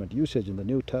Testament, usage in the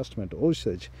New Testament,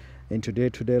 usage into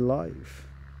day-to-day life.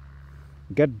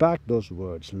 Get back those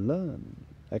words, learn,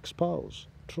 expose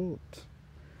truth,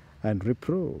 and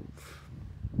reprove.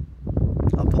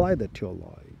 Apply that to your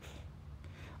life.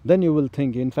 Then you will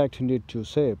think, in fact, you need to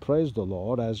say, praise the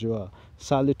Lord, as your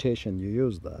salutation, you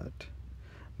use that.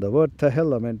 The word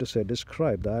tehillah meant to say,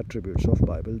 describe the attributes of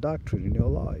Bible doctrine in your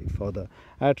life, or the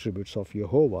attributes of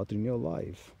Jehovah in your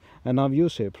life. And now you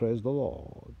say, praise the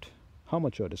Lord. How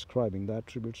much you are describing the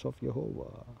attributes of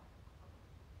Jehovah?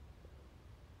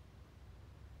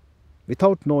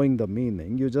 Without knowing the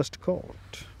meaning, you just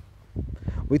quote.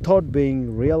 Without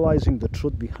realizing the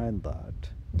truth behind that,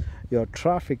 you are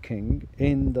trafficking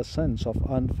in the sense of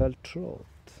unfelt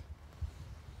truth.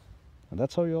 And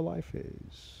that's how your life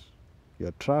is. You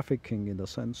are trafficking in the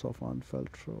sense of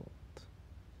unfelt truth.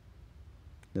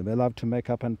 You may love to make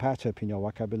up and patch up in your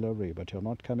vocabulary, but you're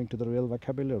not coming to the real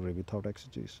vocabulary without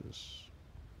exegesis.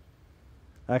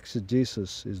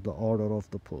 Exegesis is the order of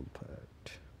the pulpit.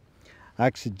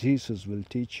 Exegesis will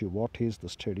teach you what is the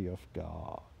study of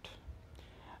God.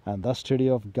 And the study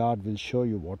of God will show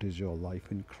you what is your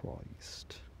life in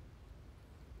Christ.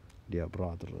 Dear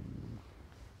brethren,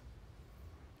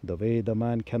 the way the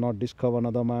man cannot discover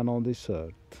another man on this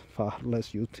earth, far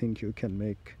less you think you can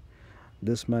make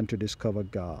this man to discover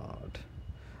God.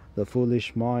 The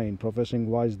foolish mind, professing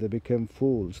wise, they became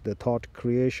fools. They thought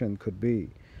creation could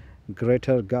be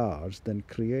greater gods than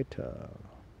Creator.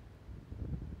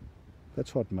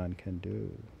 That's what man can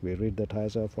do. We read that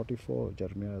Isaiah 44,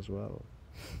 Jeremiah as well.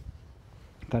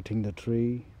 Cutting the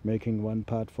tree, making one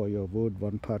part for your wood,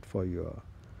 one part for your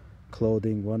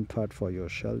clothing, one part for your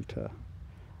shelter.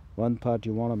 One part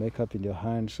you want to make up in your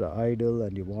hands, the idol,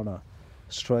 and you want to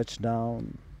stretch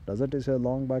down. Doesn't it say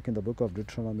long back in the book of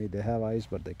Deuteronomy, they have eyes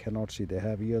but they cannot see, they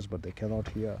have ears but they cannot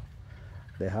hear,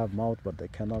 they have mouth but they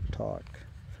cannot talk.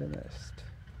 Finished.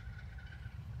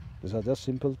 These are just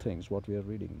simple things what we are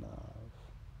reading now.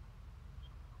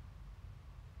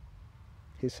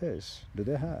 He says, do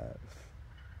they have?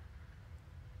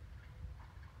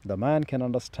 The man can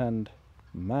understand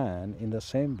man in the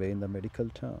same way in the medical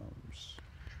terms.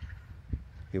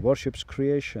 He worships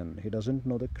creation. He doesn't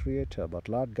know the Creator, but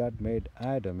Lord God made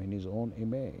Adam in His own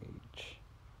image.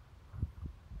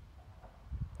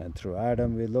 And through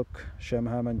Adam we look, Shem,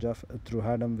 Ham, and Japheth. Through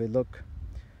Adam we look,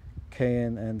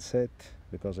 Cain and Seth,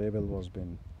 because Abel was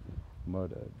been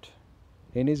murdered.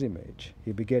 In his image.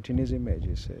 He begat in his image,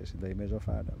 he says, in the image of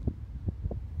Adam.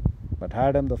 But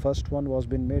Adam, the first one, was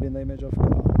been made in the image of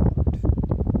God.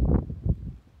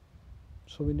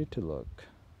 So we need to look.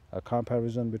 A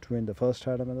comparison between the first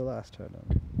Adam and the last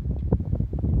Adam.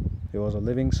 He was a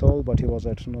living soul, but he was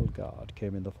eternal God,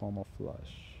 came in the form of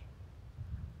flesh.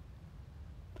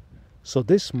 So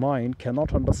this mind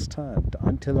cannot understand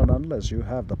until and unless you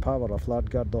have the power of Lord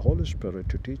God, the Holy Spirit,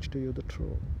 to teach to you the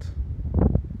truth.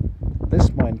 This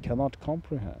mind cannot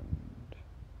comprehend.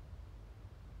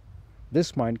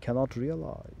 This mind cannot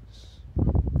realize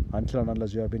until and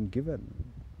unless you have been given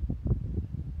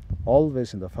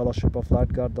always in the fellowship of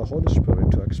Lord God, the Holy Spirit,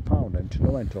 to expound and to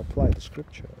know and to apply the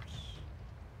Scriptures.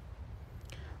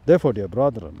 Therefore, dear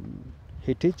brethren,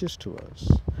 he teaches to us,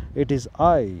 it is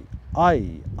I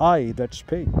that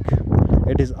speak.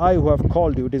 It is I who have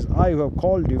called you. It is I who have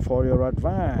called you for your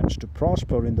advance, to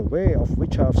prosper in the way of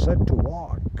which I have said to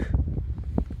walk.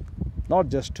 Not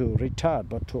just to retard,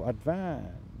 but to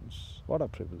advance. What a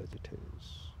privilege it is.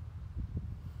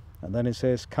 And then he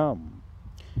says, come,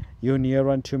 you near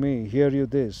unto me, hear you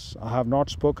this. I have not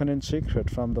spoken in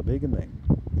secret from the beginning.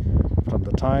 From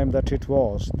the time that it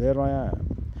was, there I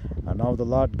am. And now the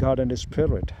Lord God and His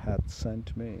Spirit hath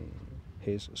sent me,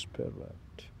 His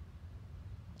Spirit.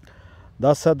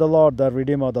 Thus saith the Lord, thy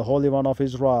Redeemer, the Holy One of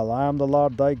Israel, I am the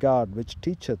Lord thy God, which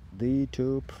teacheth thee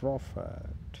to prophet.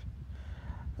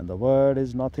 And the word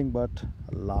is nothing but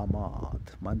lamad.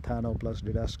 Mantano plus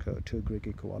didasco, two Greek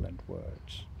equivalent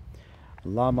words.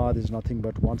 Lamad is nothing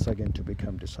but once again to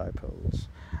become disciples,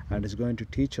 and is going to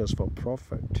teach us for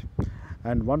prophet.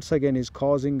 And once again is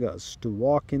causing us to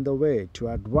walk in the way, to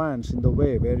advance in the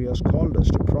way where He has called us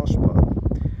to prosper,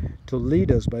 to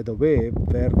lead us by the way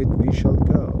wherewith we shall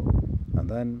go. And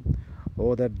then,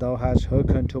 oh, that thou hast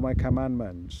hearkened to my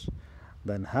commandments.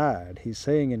 Then he's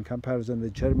saying in comparison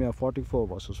with Jeremiah 44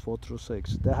 verses 4 through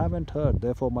 6, they haven't heard,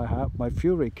 therefore my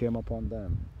fury came upon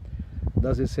them.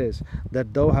 Thus he says,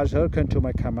 that thou hast hearkened to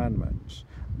my commandments.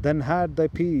 Then had thy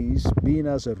peace been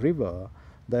as a river,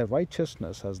 thy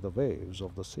righteousness as the waves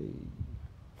of the sea.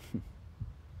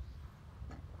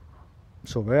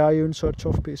 So where are you in search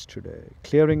of peace today?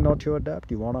 Clearing not your debt,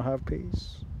 you want to have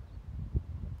peace?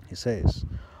 He says,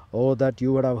 oh, that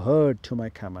you would have heard to my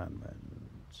commandments.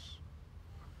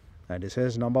 And he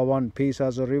says, number 1, peace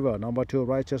as a river. Number 2,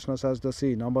 righteousness as the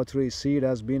sea. Number 3, seed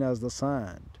has been as the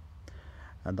sand.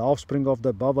 and the offspring of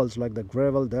the bowels like the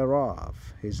gravel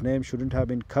thereof. His name shouldn't have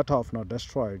been cut off nor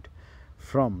destroyed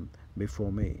from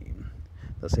before me.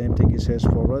 The same thing he says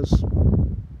for us.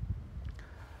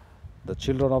 The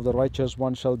children of the righteous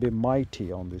one shall be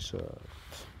mighty on this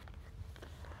earth.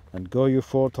 And go you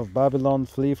forth of Babylon,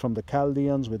 flee from the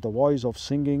Chaldeans with the voice of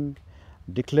singing.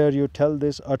 Declare you, tell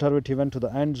this, utter it even to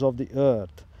the ends of the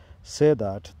earth. Say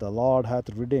that the Lord hath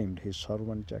redeemed his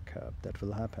servant Jacob. That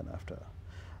will happen after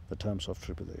the times of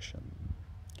tribulation.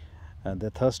 And they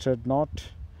thirsted not.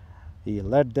 He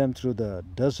led them through the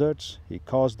deserts. He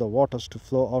caused the waters to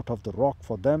flow out of the rock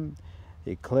for them.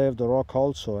 He clave the rock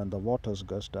also, and the waters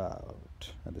gushed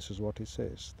out. And this is what he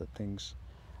says, the things,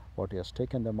 what he has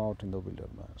taken them out in the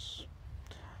wilderness.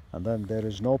 And then there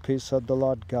is no peace, said the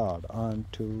Lord God,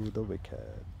 unto the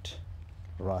wicked,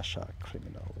 Rasha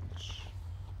criminals.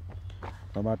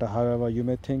 No matter however you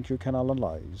may think you can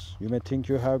analyze, you may think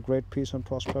you have great peace and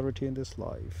prosperity in this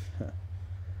life,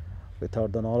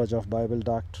 without the knowledge of Bible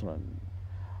doctrine,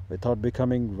 without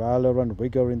becoming valor and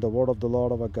vigor in the word of the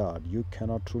Lord our God, you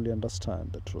cannot truly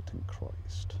understand the truth in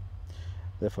Christ.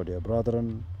 Therefore, dear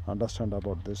brethren, understand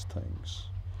about these things,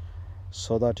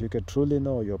 so that you can truly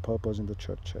know your purpose in the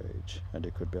church age, and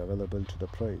you could be available to the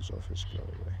praise of His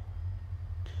glory.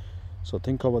 So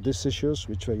think over these issues,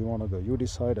 which way you want to go. You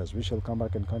decide, as we shall come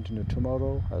back and continue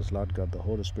tomorrow, as Lord God, the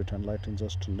Holy Spirit enlightens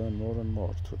us to learn more and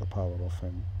more through the power of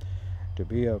Him, to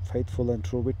be a faithful and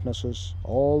true witnesses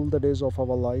all the days of our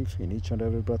life, in each and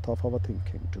every breath of our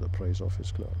thinking, to the praise of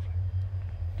His glory.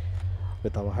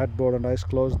 With our head bowed and eyes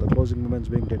closed, the closing moments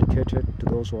being dedicated to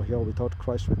those who are here without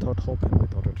Christ, without hope, and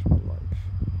without eternal life.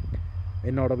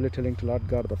 Inaudibly telling to Lord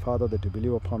God the Father that you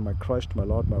believe upon my Christ, my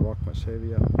Lord, my rock, my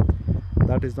Savior.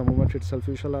 That is the moment itself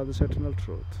you shall have this eternal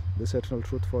truth. This eternal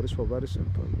truth for is for very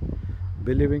simple.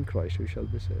 Believing Christ, you shall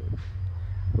be saved.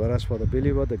 Whereas for the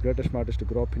believer, the greatest matter is to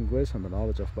grow up in grace and the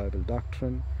knowledge of Bible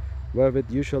doctrine, wherewith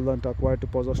you shall learn to acquire to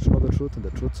possess to know the truth, and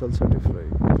the truth shall set you free.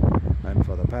 And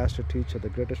for the pastor teacher, the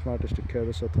greatest matter is to carry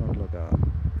us eternal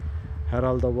God.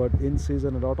 Herald the word in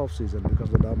season and out of season, because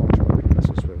the diameter of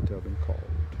witnesses where they have been called.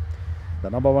 The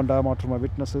number one diameter of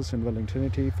witnesses indwelling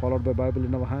Trinity, followed by Bible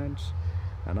in our hands.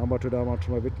 And number two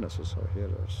diameter of witnesses, our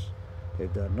hearers.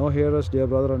 If there are no hearers, dear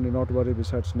brethren, do not worry.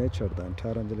 Besides nature, the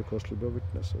entire angelic host will be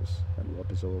witnesses. And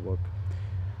what is our work?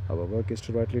 Our work is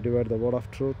to rightly divide the word of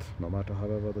truth, no matter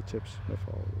however the chips may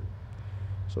fall.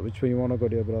 So which way you want to go,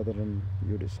 dear brethren,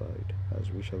 you decide, as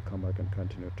we shall come back and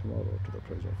continue tomorrow to the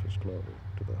praise of His glory,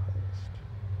 to the highest.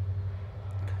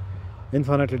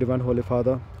 Infinitely divine Holy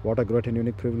Father, what a great and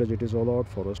unique privilege it is, O Lord,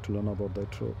 for us to learn about Thy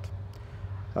truth.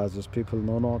 As His people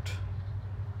know not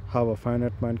how a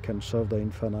finite mind can serve the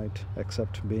infinite,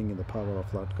 except being in the power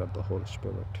of Lord God, the Holy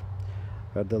Spirit.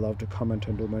 Where they love to comment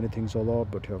and do many things, O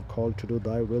Lord, but you have called to do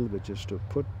Thy will, which is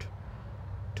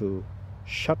to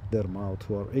shut their mouth,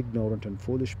 who are ignorant and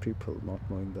foolish people, not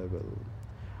knowing Thy will.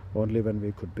 Only when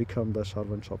we could become the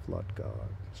servants of Lord God.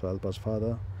 So help us,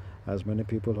 Father, as many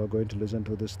people who are going to listen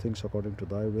to these things according to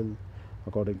Thy will,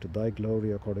 according to Thy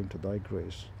glory, according to Thy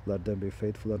grace. Let them be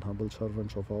faithful and humble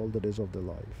servants of all the days of their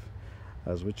life,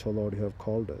 as which, O Lord, you have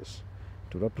called us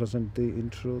to represent Thee in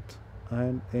truth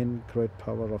and in great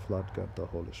power of Lord God, the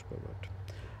Holy Spirit.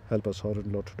 Help us,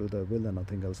 Sovereign Lord, to do Thy will and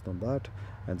nothing else than that.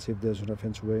 And see if there is an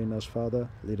offensive way in us, Father,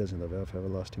 lead us in the way of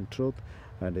everlasting truth.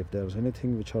 And if there is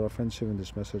anything which are offensive in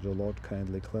this message, O Lord,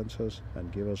 kindly cleanse us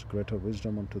and give us greater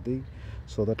wisdom unto Thee,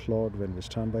 so that, Lord, when we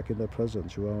stand back in Thy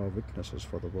presence, you are our witnesses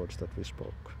for the words that we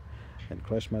spoke. In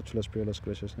Christ's matchless, peerless,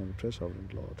 gracious name we pray, Sovereign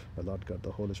Lord. The Lord God,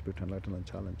 the Holy Spirit, enlighten and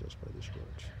challenge us by these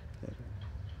words. Amen.